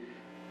the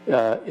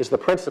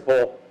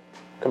principal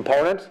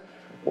component.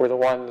 We're the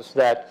ones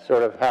that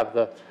sort of have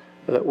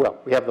well,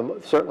 we have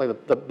certainly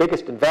the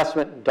biggest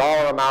investment in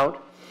dollar amount,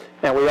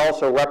 and we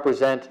also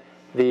represent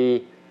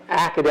the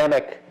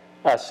academic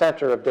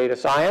center of data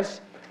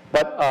science.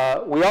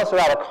 But we also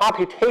have a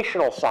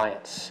computational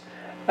science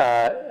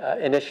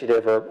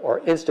initiative or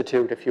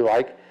institute, if you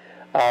like.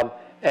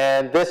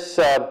 And this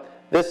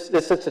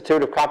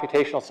Institute of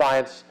Computational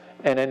Science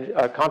and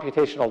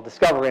Computational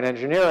Discovery and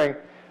Engineering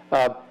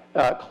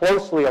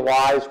closely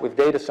allies with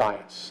data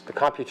science. The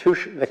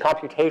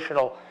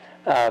computational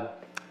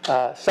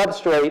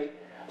substrate,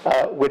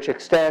 which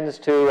extends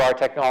to our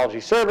technology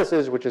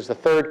services, which is the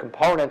 3rd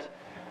component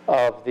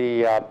of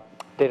the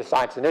data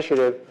science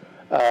initiative,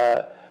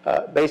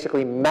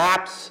 basically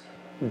maps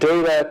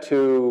data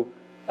to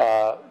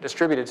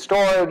distributed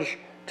storage,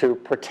 to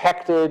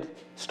protected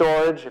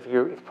storage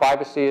if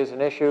privacy is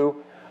an issue,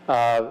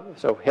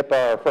 so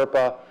HIPAA or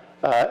FERPA,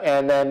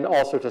 and then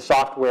also to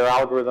software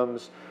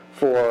algorithms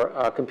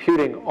for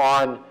computing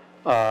on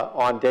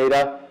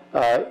data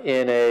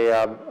in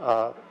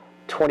a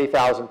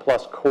 20,000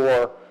 plus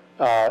core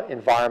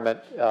environment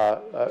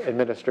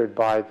administered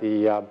by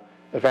the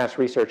Advanced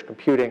Research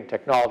Computing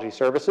Technology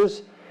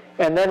Services.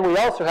 And then we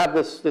also have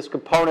this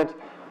component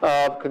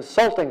of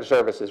consulting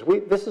services.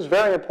 This is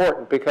very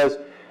important because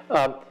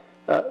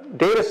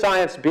data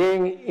science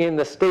being in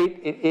the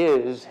state it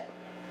is,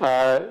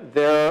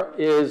 there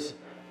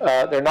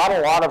are not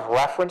a lot of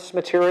reference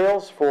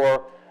materials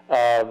for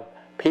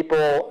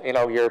people,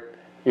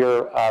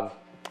 your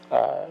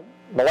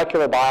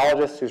molecular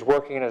biologist who's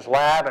working in his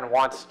lab and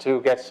wants to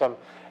get some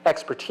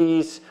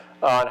expertise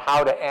on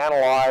how to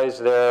analyze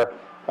their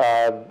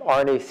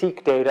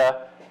RNA-seq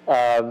data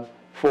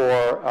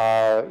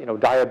for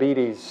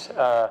diabetes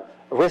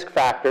risk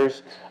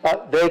factors.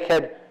 They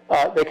can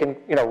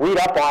read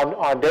up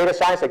on data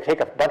science. They can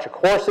take a bunch of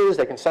courses.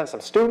 They can send some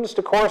students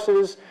to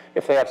courses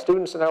if they have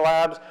students in their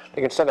labs.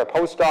 They can send their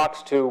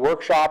postdocs to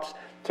workshops.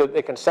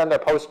 They can send their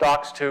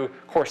postdocs to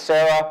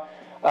Coursera.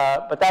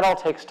 But that all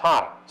takes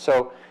time.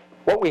 So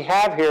what we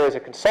have here is a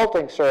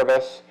consulting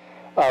service,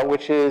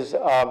 which is,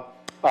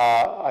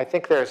 I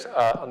think there's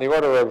on the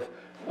order of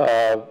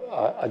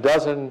a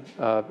dozen,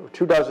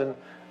 2 dozen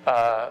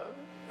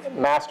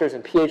master's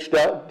and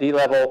PhD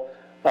level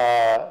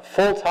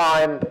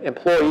full-time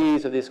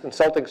employees of this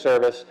consulting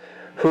service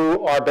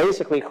who are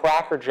basically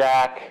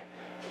crackerjack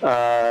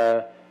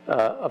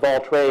of all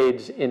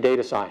trades in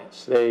data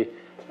science. They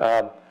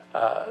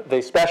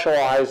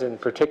specialize in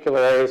particular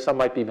areas. Some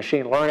might be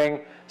machine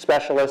learning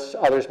specialists.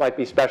 Others might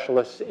be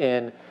specialists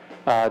in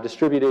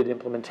distributed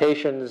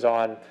implementations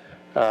on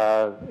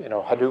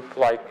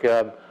Hadoop-like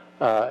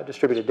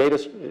distributed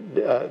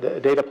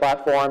data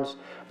platforms.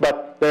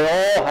 But they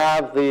all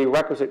have the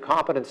requisite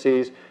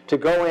competencies to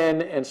go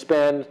in and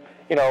spend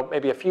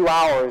maybe a few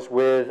hours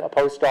with a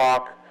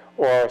postdoc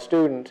or a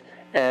student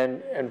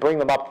and bring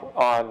them up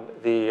on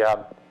the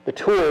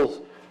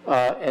tools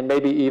and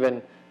maybe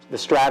even the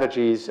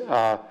strategies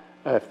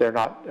if they're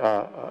not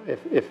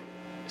if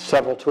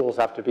several tools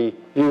have to be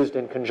used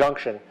in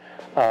conjunction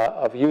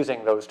of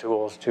using those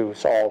tools to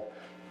solve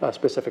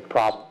specific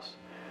problems.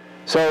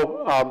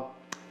 So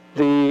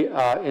the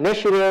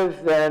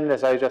initiative then,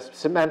 as I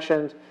just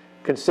mentioned,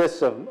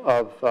 consists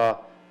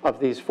of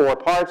these 4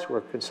 parts.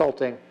 We're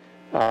consulting.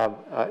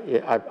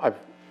 I've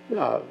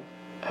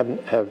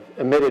have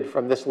omitted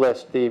from this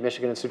list the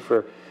Michigan Institute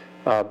for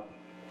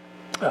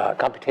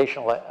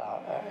Computation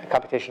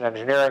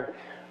Engineering,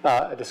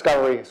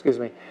 Discovery, excuse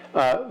me.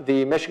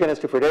 The Michigan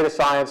Institute for Data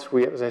Science,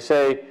 as I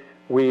say,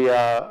 we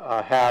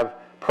have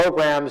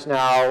programs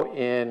now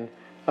in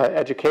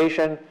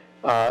education,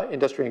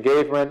 industry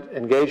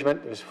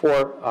engagement. There's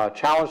 4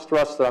 challenge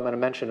thrusts that I'm going to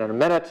mention in a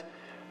minute.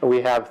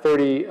 We have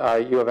 30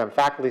 U of M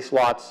faculty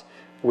slots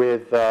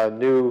with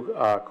new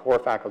core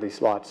faculty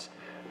slots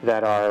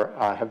that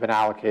have been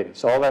allocated.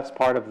 So all that's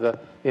part of the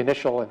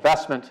initial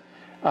investment,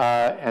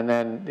 and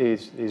then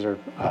these are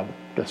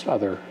just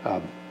other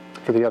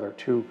for the other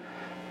 2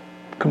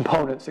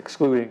 components,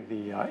 excluding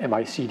the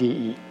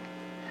MICDE.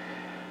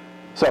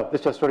 So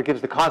this just sort of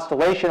gives the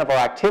constellation of our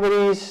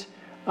activities,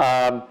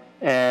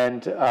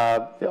 and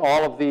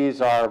all of these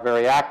are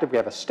very active. We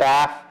have a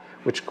staff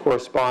which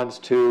corresponds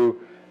to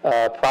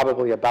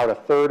probably about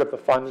 1/3 of the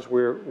funds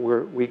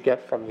we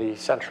get from the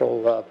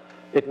central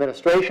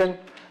administration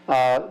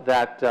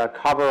that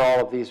cover all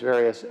of these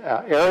various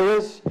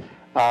areas.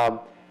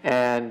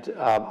 And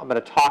I'm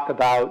going to talk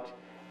about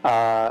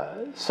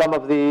some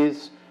of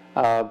these.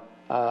 I'm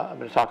going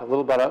to talk a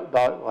little bit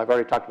about, I've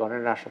already talked about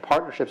international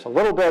partnerships a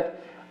little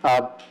bit,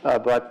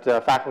 but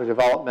faculty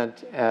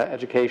development,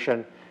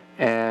 education,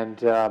 and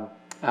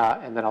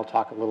then I'll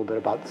talk a little bit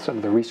about some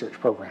of the research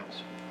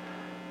programs.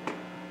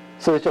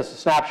 So it's just a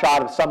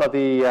snapshot of some of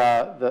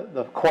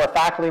the core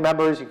faculty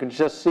members. You can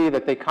just see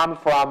that they come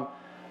from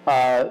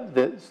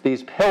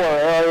these pillar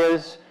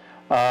areas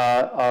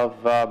of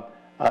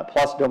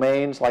plus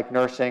domains like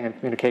nursing and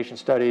communication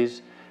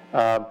studies,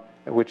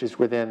 which is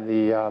within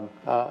the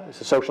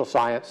social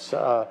science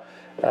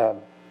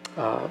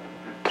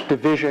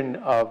division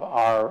of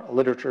our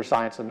Literature,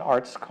 Science, and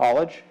Arts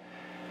College.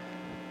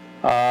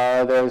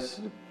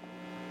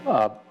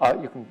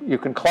 You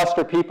can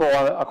cluster people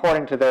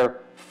according to their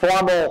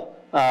formal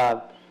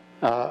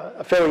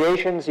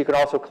affiliations. You can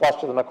also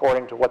cluster them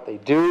according to what they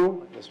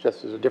do. This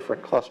just is a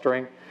different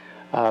clustering.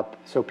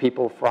 So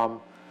people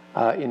from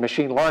in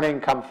machine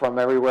learning come from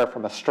everywhere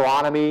from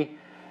astronomy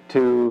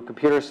to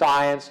computer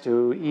science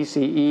to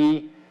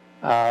ECE.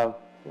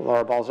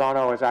 Laura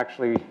Balzano is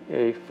actually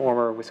a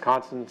former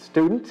Wisconsin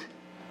student,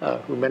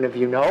 who many of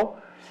you know,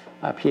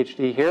 a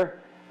PhD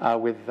here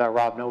with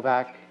Rob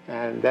Novak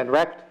and Ben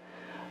Recht.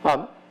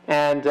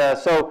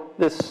 So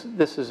this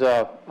is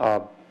a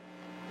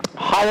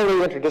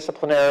highly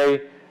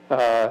interdisciplinary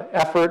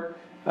effort,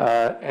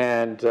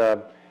 and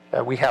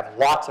we have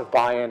lots of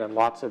buy-in and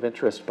lots of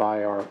interest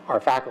by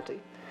our faculty.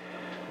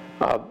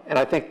 And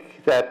I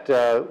think that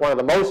one of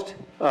the most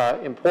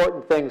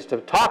important things to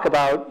talk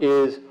about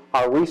is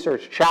our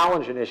research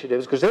challenge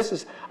initiatives, because this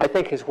is, I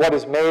think, is what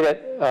has made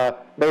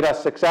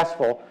us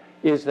successful,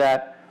 is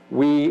that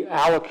we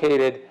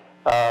allocated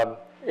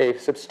a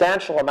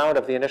substantial amount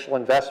of the initial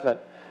investment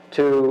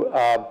to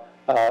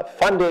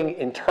funding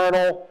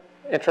internal,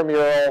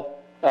 intramural,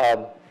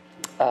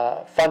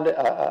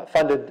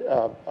 funded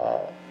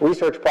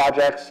research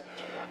projects.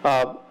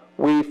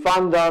 We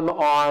fund them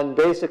on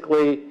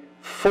basically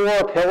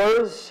 4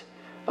 pillars: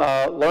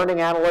 learning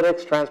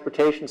analytics,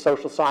 transportation,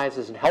 social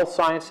sciences, and health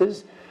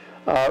sciences,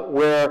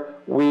 where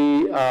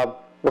we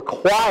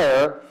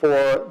require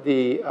for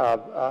the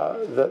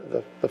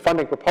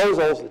funding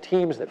proposals, the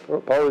teams that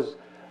propose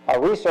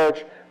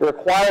research,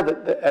 require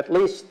that at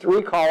least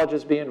 3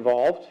 colleges be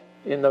involved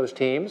in those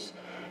teams,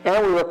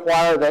 and we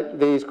require that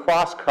these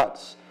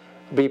crosscuts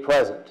be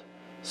present.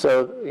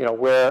 So,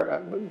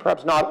 where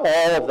perhaps not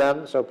all of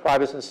them, so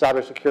privacy and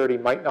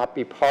cybersecurity might not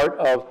be part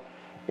of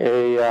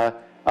a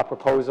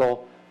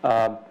proposal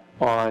on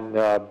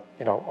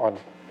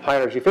high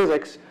energy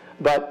physics,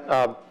 but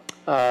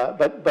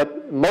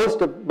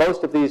most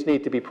of these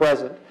need to be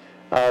present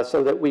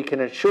so that we can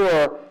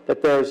ensure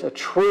that there's a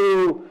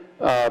true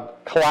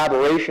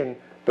collaboration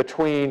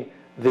between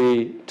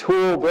the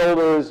tool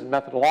builders and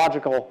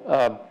methodological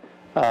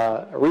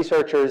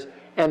researchers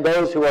and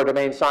those who are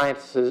domain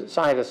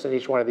scientists in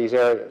each one of these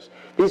areas.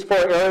 These 4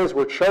 areas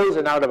were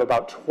chosen out of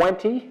about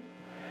 20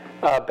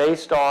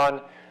 based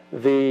on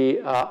the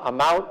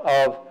amount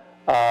of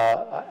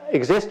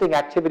existing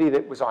activity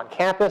that was on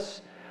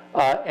campus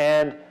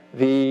and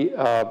the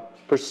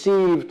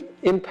perceived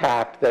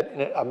impact that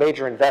a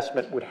major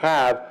investment would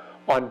have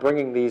on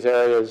bringing these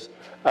areas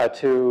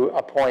to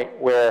a point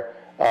where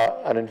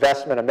a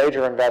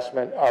major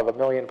investment of $1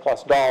 million+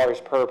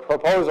 per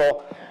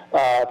proposal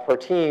per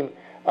team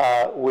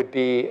would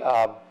be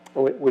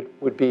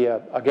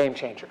a game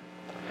changer.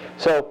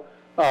 So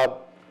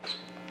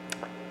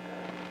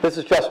this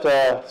is just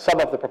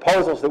some of the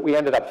proposals that we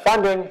ended up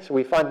funding. So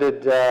we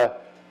funded a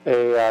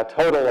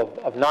total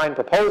of 9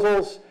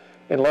 proposals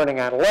in learning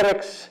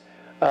analytics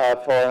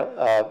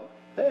for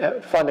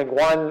funding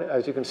 1,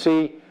 as you can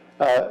see,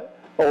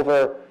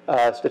 over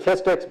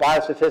statistics,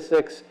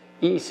 biostatistics,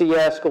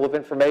 ECS, School of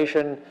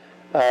Information,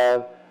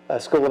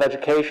 School of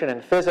Education,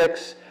 and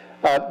Physics.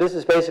 This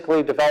is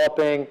basically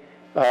developing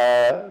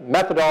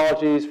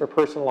methodologies for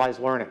personalized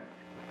learning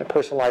and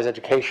personalized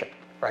education,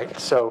 right?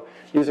 So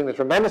using the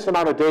tremendous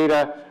amount of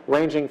data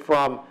ranging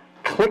from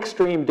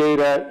clickstream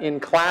data in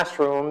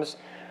classrooms,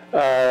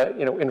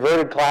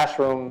 inverted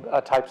classroom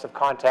types of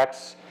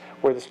contexts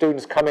where the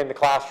students come in the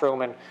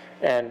classroom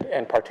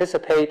and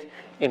participate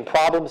in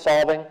problem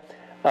solving,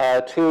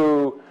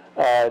 to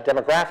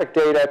demographic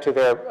data, to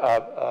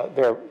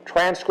their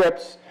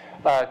transcripts,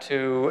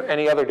 to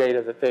any other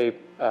data that they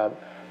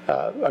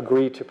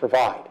agree to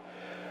provide.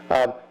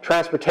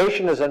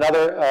 Transportation is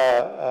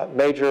another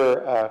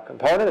major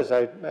component,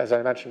 as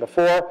I mentioned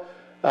before,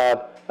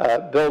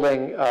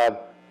 building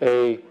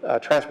a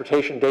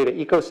transportation data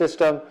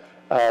ecosystem,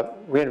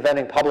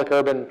 reinventing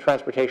public-urban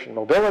transportation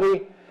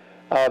mobility.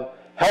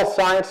 Health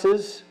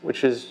sciences,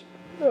 which is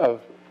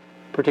of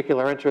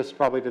particular interest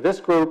probably to this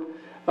group,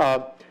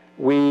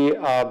 we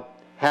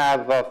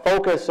have a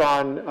focus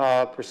on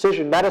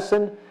precision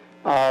medicine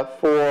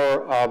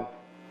for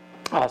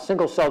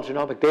single-cell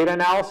genomic data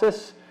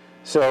analysis,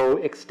 so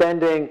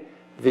extending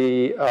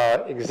the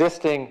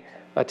existing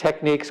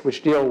techniques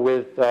which deal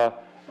with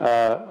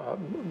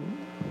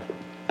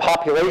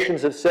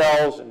populations of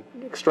cells and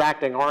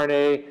extracting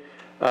RNA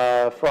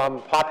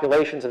from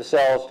populations of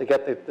cells to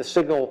get the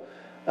signal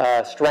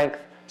strength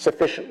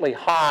sufficiently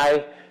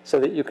high so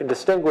that you can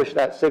distinguish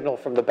that signal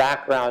from the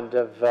background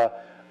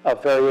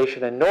of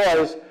variation and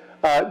noise,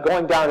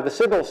 going down to the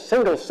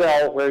single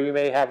cell where you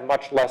may have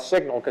much less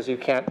signal because you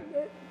can't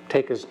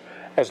take as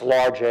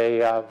large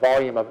a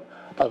volume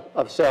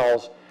of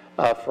cells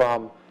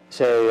from,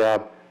 say,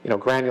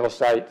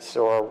 granulocytes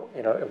or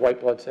white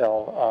blood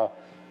cell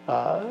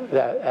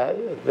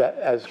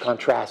as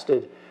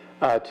contrasted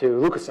to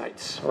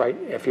leukocytes, right?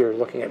 If you're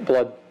looking at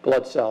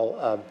blood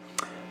cell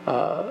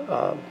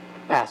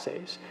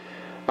assays.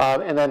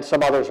 And then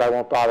some others I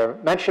won't bother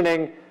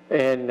mentioning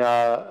in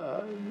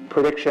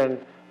prediction.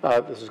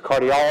 This is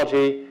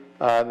cardiology,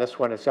 and this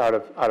one is out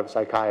of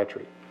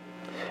psychiatry.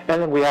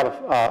 And then we have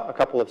a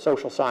couple of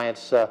social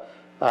science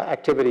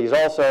activities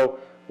also,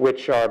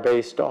 which are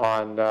based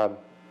on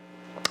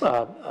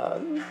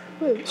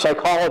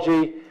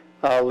psychology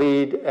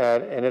lead,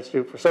 an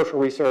Institute for Social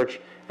Research,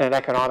 and an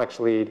economics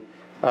lead,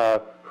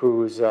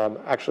 who's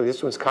actually,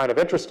 this one's kind of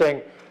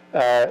interesting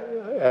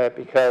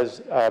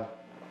because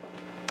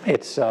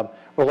it's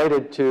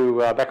related to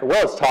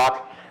Becker-Willis'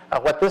 talk.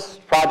 What this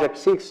project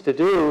seeks to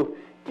do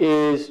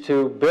is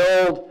to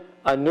build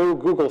a new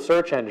Google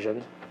search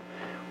engine,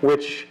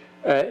 which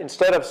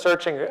instead of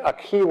searching a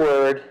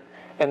keyword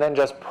and then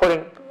just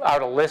putting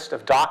out a list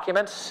of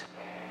documents,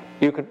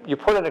 you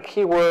put in a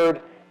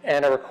keyword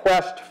and a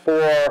request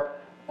for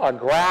a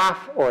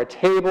graph or a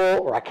table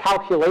or a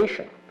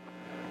calculation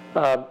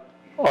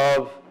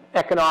of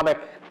economic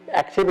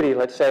activity,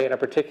 let's say, in a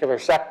particular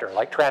sector,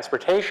 like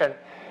transportation,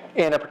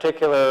 in a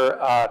particular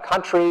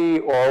country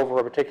or over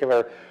a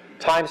particular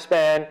time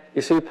span.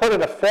 So you put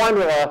in a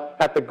formula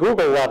at the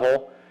Google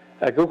level,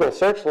 Google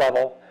search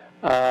level,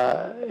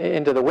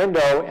 into the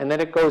window, and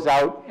then it goes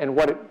out, and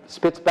what it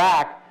spits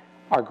back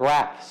are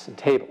graphs and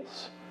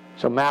tables.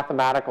 So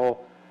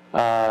mathematical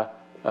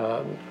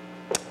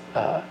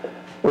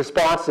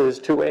responses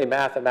to a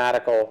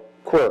mathematical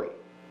query.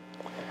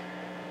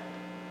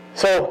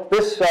 So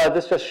this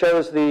just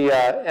shows the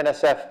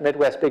NSF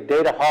Midwest Big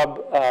Data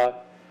Hub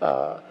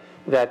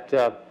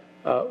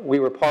that we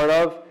were part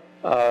of.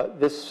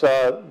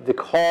 The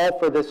call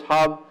for this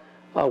hub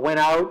went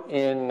out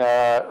in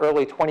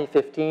early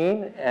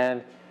 2015,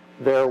 and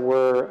there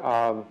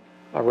were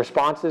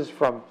responses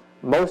from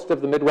most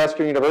of the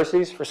Midwestern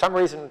universities. For some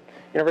reason,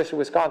 University of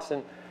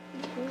Wisconsin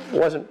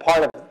wasn't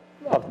part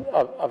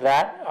of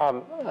that.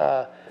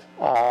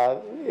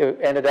 It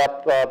ended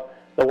up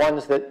the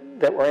ones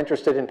that were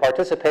interested in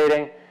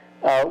participating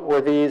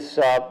were these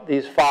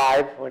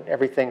five when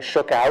everything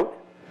shook out.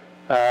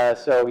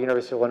 So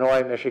University of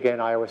Illinois, Michigan,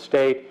 Iowa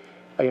State,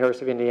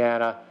 University of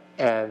Indiana,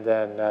 and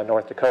then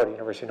North Dakota,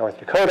 University of North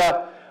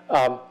Dakota.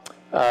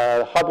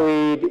 Hub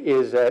lead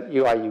is at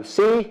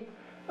UIUC,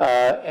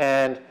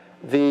 and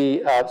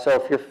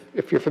so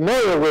if you're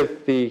familiar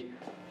with the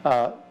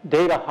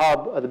data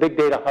hub, the big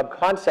data hub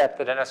concept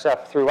that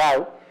NSF threw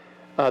out,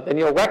 then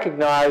you'll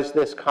recognize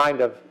this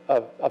kind of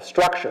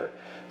structure.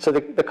 So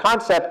the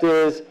concept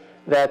is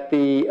that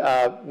the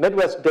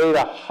Midwest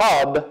Data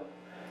Hub,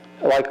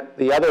 like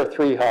the other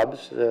three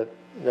hubs, the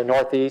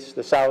Northeast,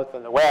 the South,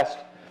 and the West,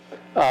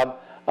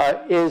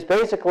 is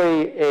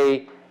basically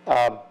a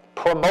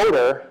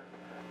promoter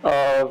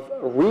of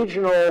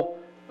regional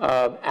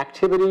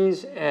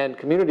activities and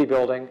community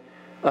building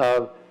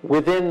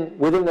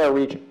within their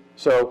region.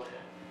 So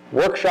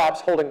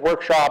holding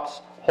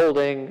workshops,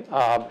 holding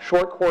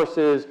short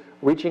courses,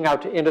 reaching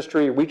out to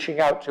industry, reaching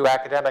out to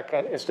academic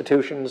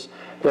institutions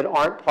that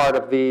aren't part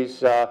of these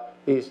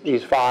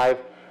five,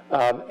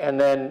 and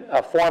then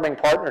forming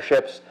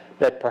partnerships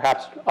that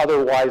perhaps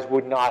otherwise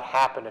would not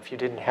happen if you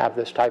didn't have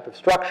this type of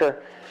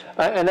structure.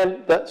 And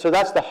then, so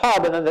that's the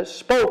hub, and then the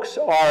spokes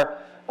are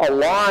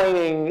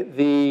aligning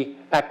the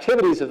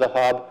activities of the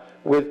hub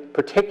with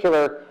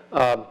particular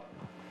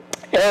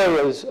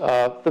areas,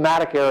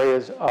 thematic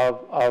areas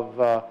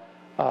of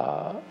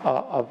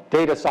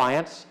data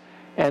science.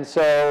 And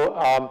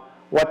so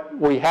what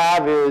we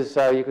have is,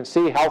 you can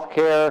see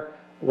healthcare,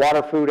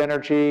 water, food,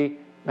 energy,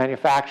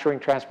 manufacturing,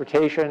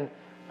 transportation,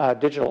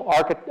 digital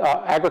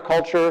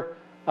agriculture,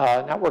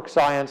 network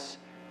science,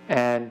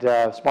 and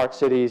smart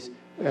cities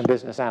and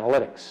business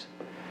analytics.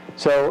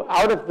 So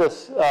out of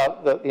this,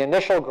 the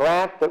initial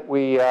grant that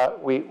we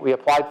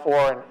applied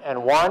for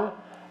and won,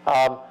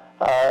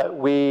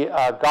 we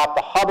got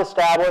the hub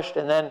established,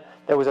 and then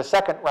there was a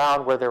second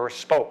round where there were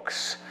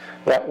spokes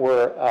that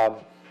were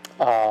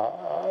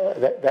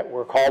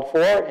called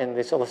for in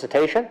the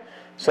solicitation.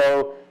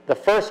 So the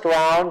first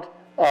round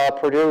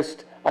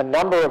produced a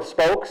number of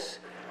spokes,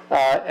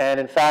 and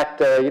in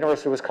fact,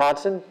 University of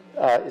Wisconsin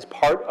is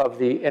part of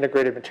the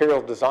integrated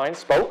materials design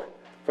spoke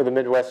for the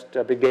Midwest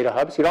Big Data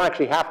Hub. So you don't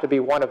actually have to be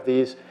one of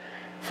these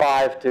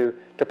five to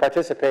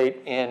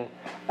participate in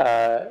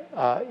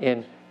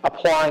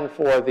applying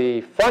for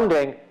the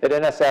funding that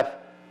NSF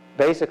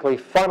basically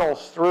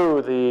funnels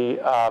through the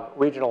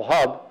regional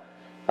hub.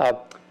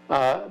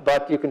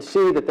 But you can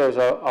see that there's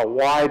a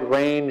wide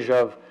range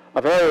of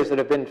areas that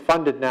have been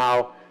funded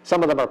now.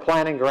 Some of them are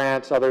planning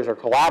grants, others are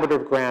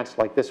collaborative grants,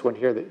 like this one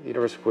here that the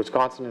University of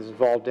Wisconsin is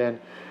involved in,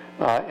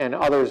 and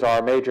others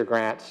are major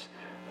grants,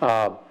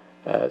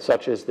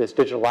 such as this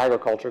digital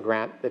agriculture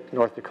grant that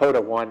North Dakota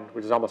won,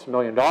 which is almost $1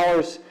 million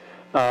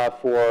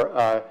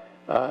for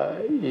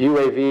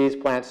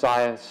UAVs, plant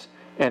science,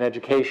 and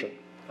education,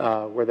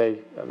 where they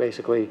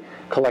basically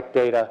collect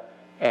data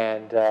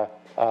and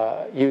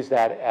use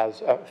that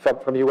as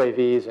from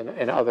UAVs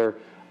and other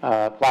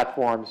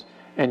platforms,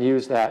 and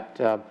use that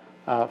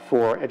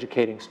for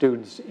educating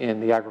students in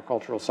the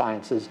agricultural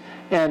sciences,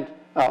 and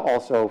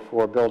also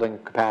for building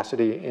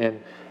capacity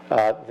in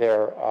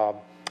their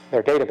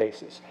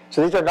databases.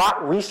 So these are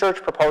not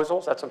research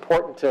proposals. That's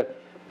important to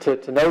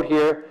note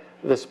here.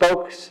 The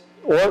spokes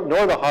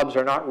nor the hubs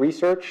are not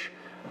research.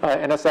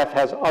 NSF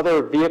has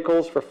other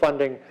vehicles for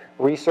funding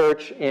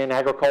research in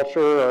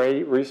agriculture or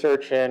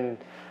research in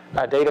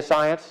data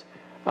science.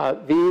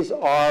 These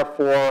are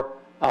for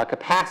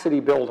capacity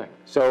building.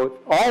 So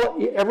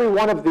every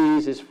one of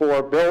these is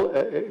for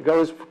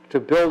goes to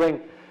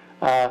building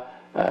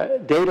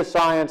data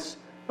science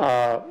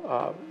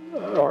data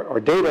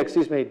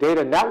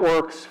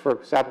networks. For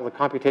example, the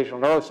computational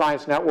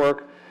neuroscience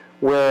network,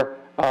 where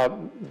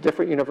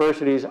different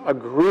universities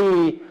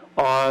agree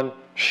on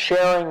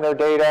sharing their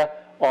data,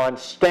 on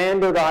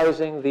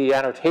standardizing the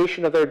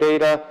annotation of their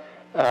data,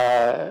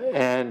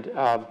 and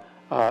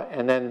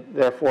then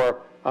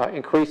therefore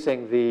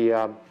increasing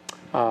the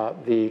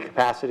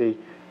capacity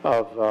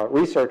of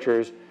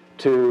researchers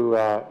to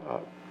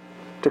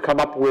come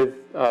up with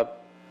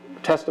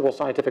testable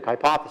scientific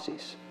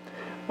hypotheses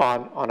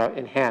on an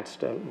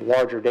enhanced,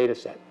 larger data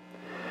set.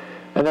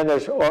 And then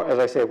there's, as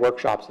I say,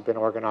 workshops have been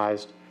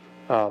organized.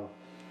 All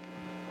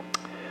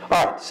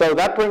right, so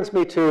that brings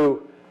me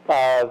to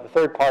the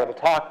third part of the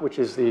talk, which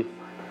is the,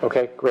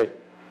 okay, great,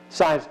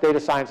 data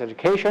science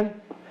education.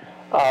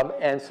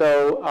 And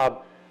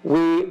so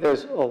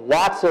there's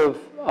lots of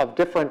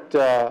different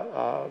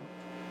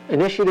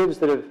initiatives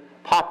that have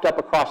popped up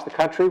across the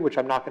country, which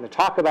I'm not going to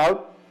talk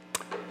about.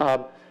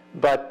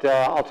 But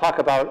I'll talk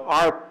about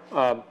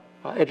our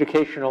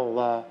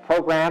educational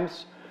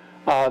programs.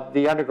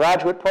 The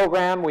undergraduate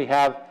program, we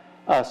have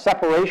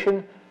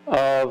separation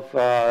of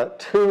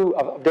two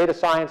data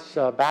science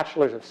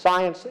bachelors of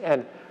science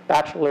and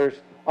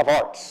bachelors of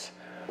arts.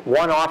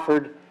 One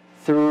offered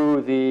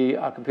through the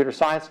computer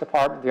science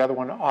department, the other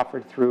one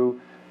offered through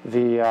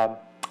the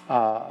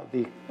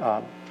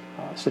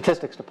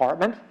statistics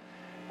department,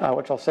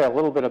 which I'll say a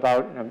little bit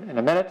about in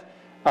a minute.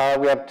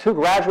 We have two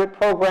graduate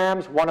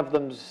programs. One of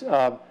them's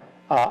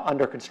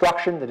under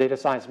construction, the data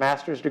science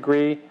master's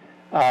degree,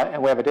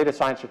 and we have a data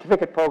science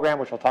certificate program,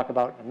 which I'll talk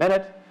about in a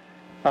minute.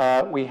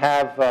 We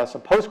have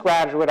some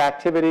postgraduate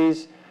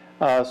activities,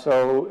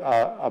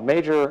 a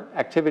major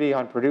activity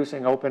on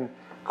producing open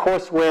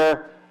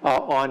courseware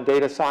on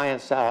data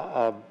science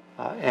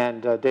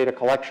and data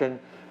collection,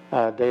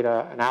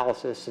 data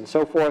analysis, and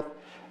so forth.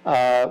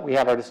 We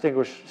have our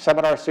distinguished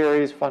seminar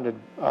series funded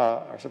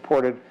or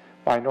supported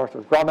by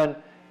Northrop Grumman,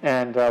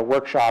 and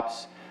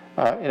workshops,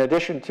 in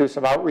addition to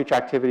some outreach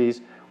activities,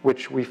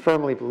 which we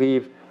firmly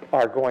believe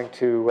are going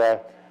to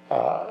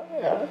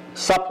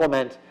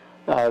supplement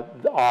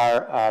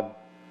our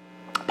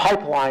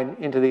pipeline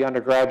into the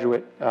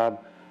undergraduate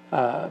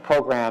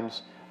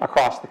programs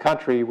across the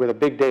country, with a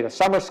big data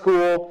summer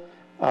school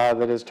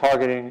that is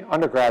targeting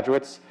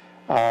undergraduates,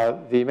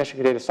 the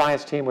Michigan Data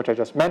Science Team, which I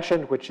just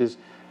mentioned, which is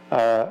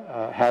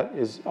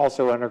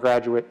also an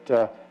undergraduate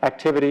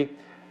activity,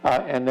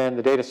 and then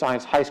the Data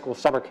Science High School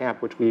Summer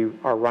Camp, which we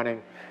are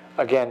running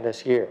again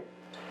this year.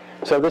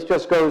 So this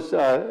just goes,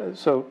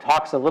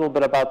 talks a little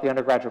bit about the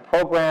undergraduate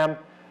program.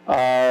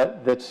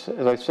 That's,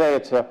 as I say,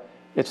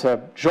 it's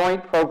a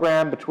joint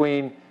program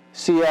between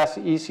CS,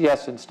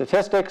 ECS, and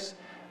statistics.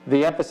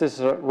 The emphasis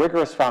is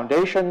rigorous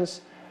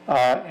foundations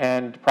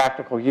and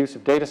practical use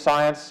of data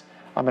science.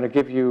 I'm going to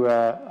give you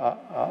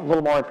a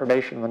little more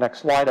information in the next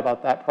slide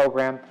about that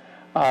program.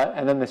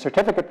 And then the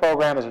certificate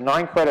program is a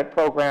 9-credit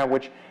program,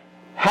 which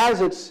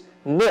has its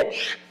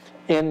niche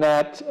in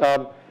that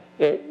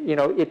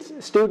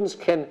students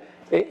can,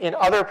 in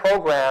other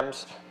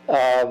programs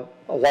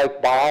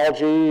like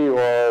biology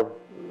or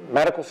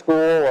medical school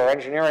or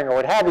engineering or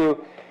what have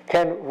you,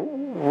 can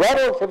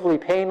relatively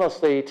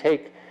painlessly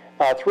take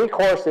 3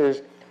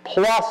 courses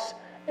plus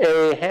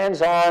a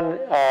hands-on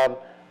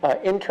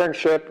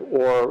internship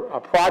or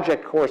a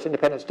project course,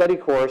 independent study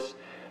course,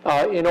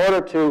 in order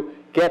to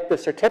get the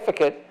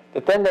certificate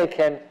that then they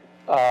can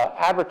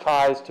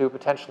advertise to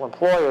potential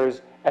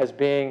employers as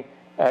being,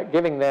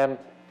 giving them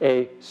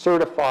a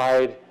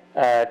certified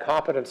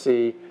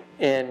competency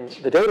in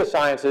the data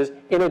sciences,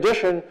 in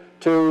addition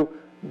to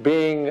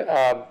being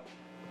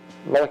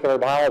molecular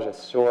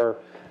biologists or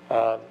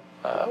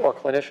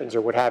clinicians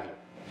or what have you.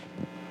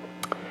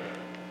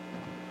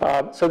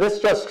 So this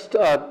just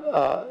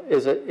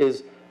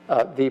is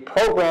the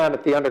program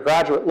at the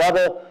undergraduate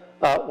level.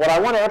 What I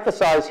want to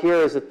emphasize here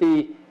is that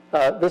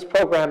this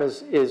program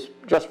is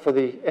just for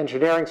the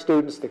engineering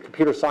students. The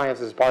computer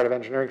science is part of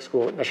engineering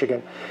school at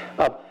Michigan.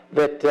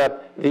 It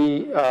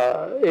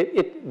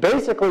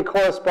basically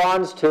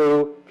corresponds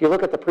to, if you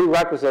look at the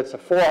prerequisites, a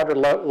 400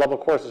 level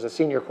course is a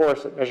senior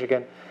course at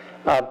Michigan.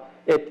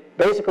 It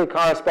basically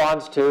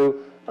corresponds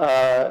to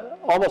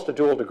almost a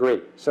dual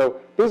degree. So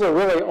these are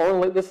really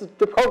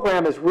the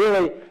program is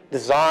really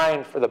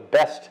designed for the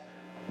best,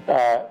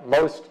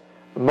 most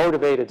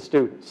motivated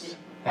students,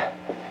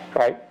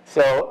 right?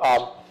 So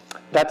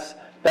that's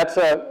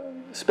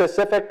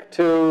specific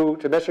to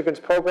Michigan's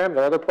program.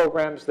 There are other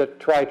programs that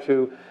try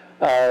to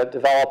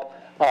develop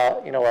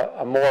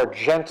a more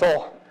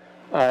gentle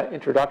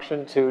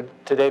introduction to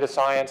data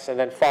science, and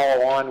then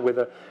follow on with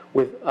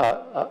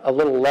a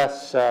little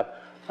less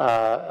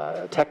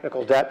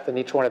technical depth in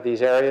each one of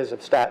these areas of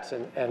stats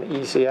and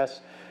ECS.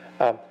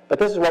 But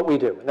this is what we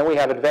do. And then we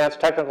have advanced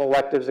technical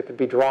electives that can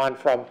be drawn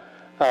from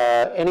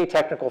any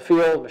technical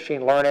field,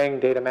 machine learning,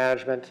 data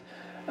management,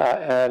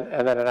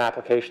 and then an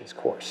applications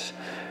course.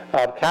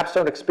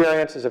 Capstone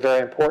experience is a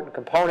very important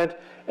component.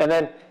 And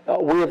then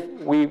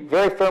we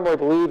very firmly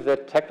believe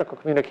that technical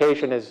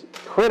communication is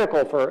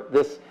critical for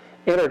this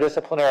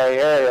interdisciplinary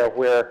area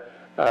where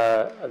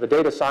the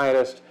data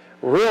scientist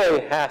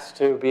really has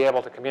to be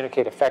able to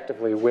communicate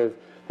effectively with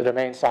the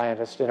domain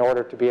scientist in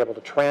order to be able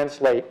to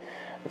translate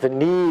the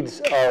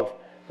needs of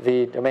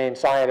the domain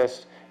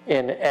scientist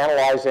in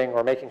analyzing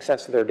or making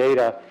sense of their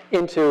data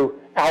into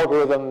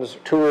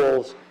algorithms,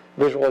 tools,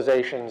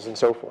 visualizations, and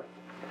so forth.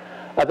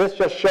 This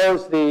just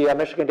shows the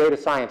Michigan Data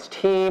Science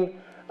team,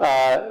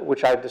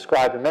 which I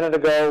described a minute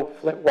ago: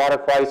 Flint water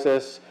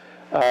crisis,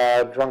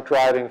 drunk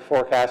driving,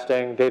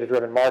 forecasting,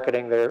 data-driven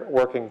marketing. They're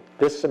working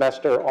this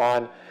semester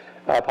on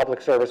a public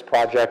service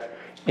project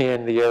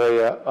in the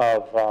area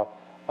of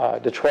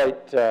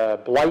Detroit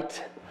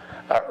blight,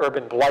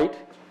 urban blight,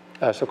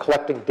 so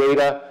collecting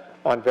data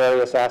on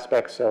various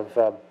aspects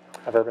of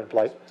urban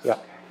blight. Yeah.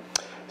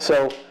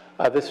 So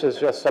this is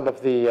just some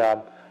of the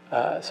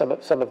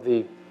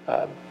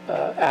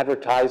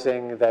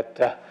advertising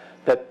that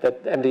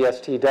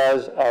MDST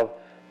does of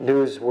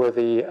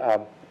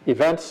newsworthy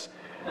events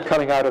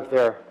coming out of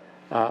their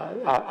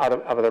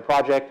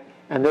project.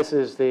 And this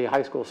is the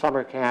high school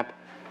summer camp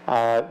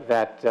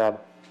that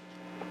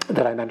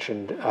I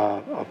mentioned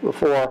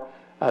before.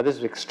 This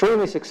is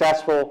extremely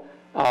successful,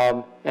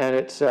 and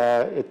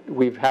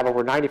we have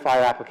over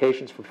 95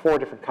 applications from 4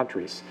 different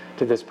countries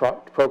to this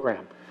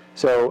program.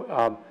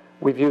 So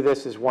we view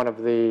this as one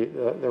of the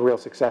real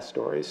success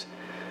stories.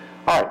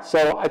 All right,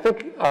 so I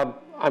think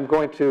I'm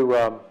going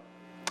to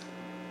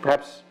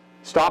perhaps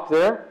stop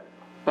there.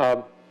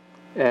 And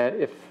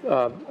if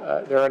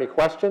there are any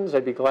questions,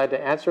 I'd be glad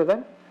to answer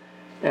them.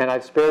 And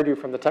I've spared you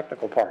from the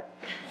technical part.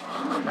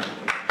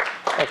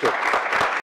 Thank you.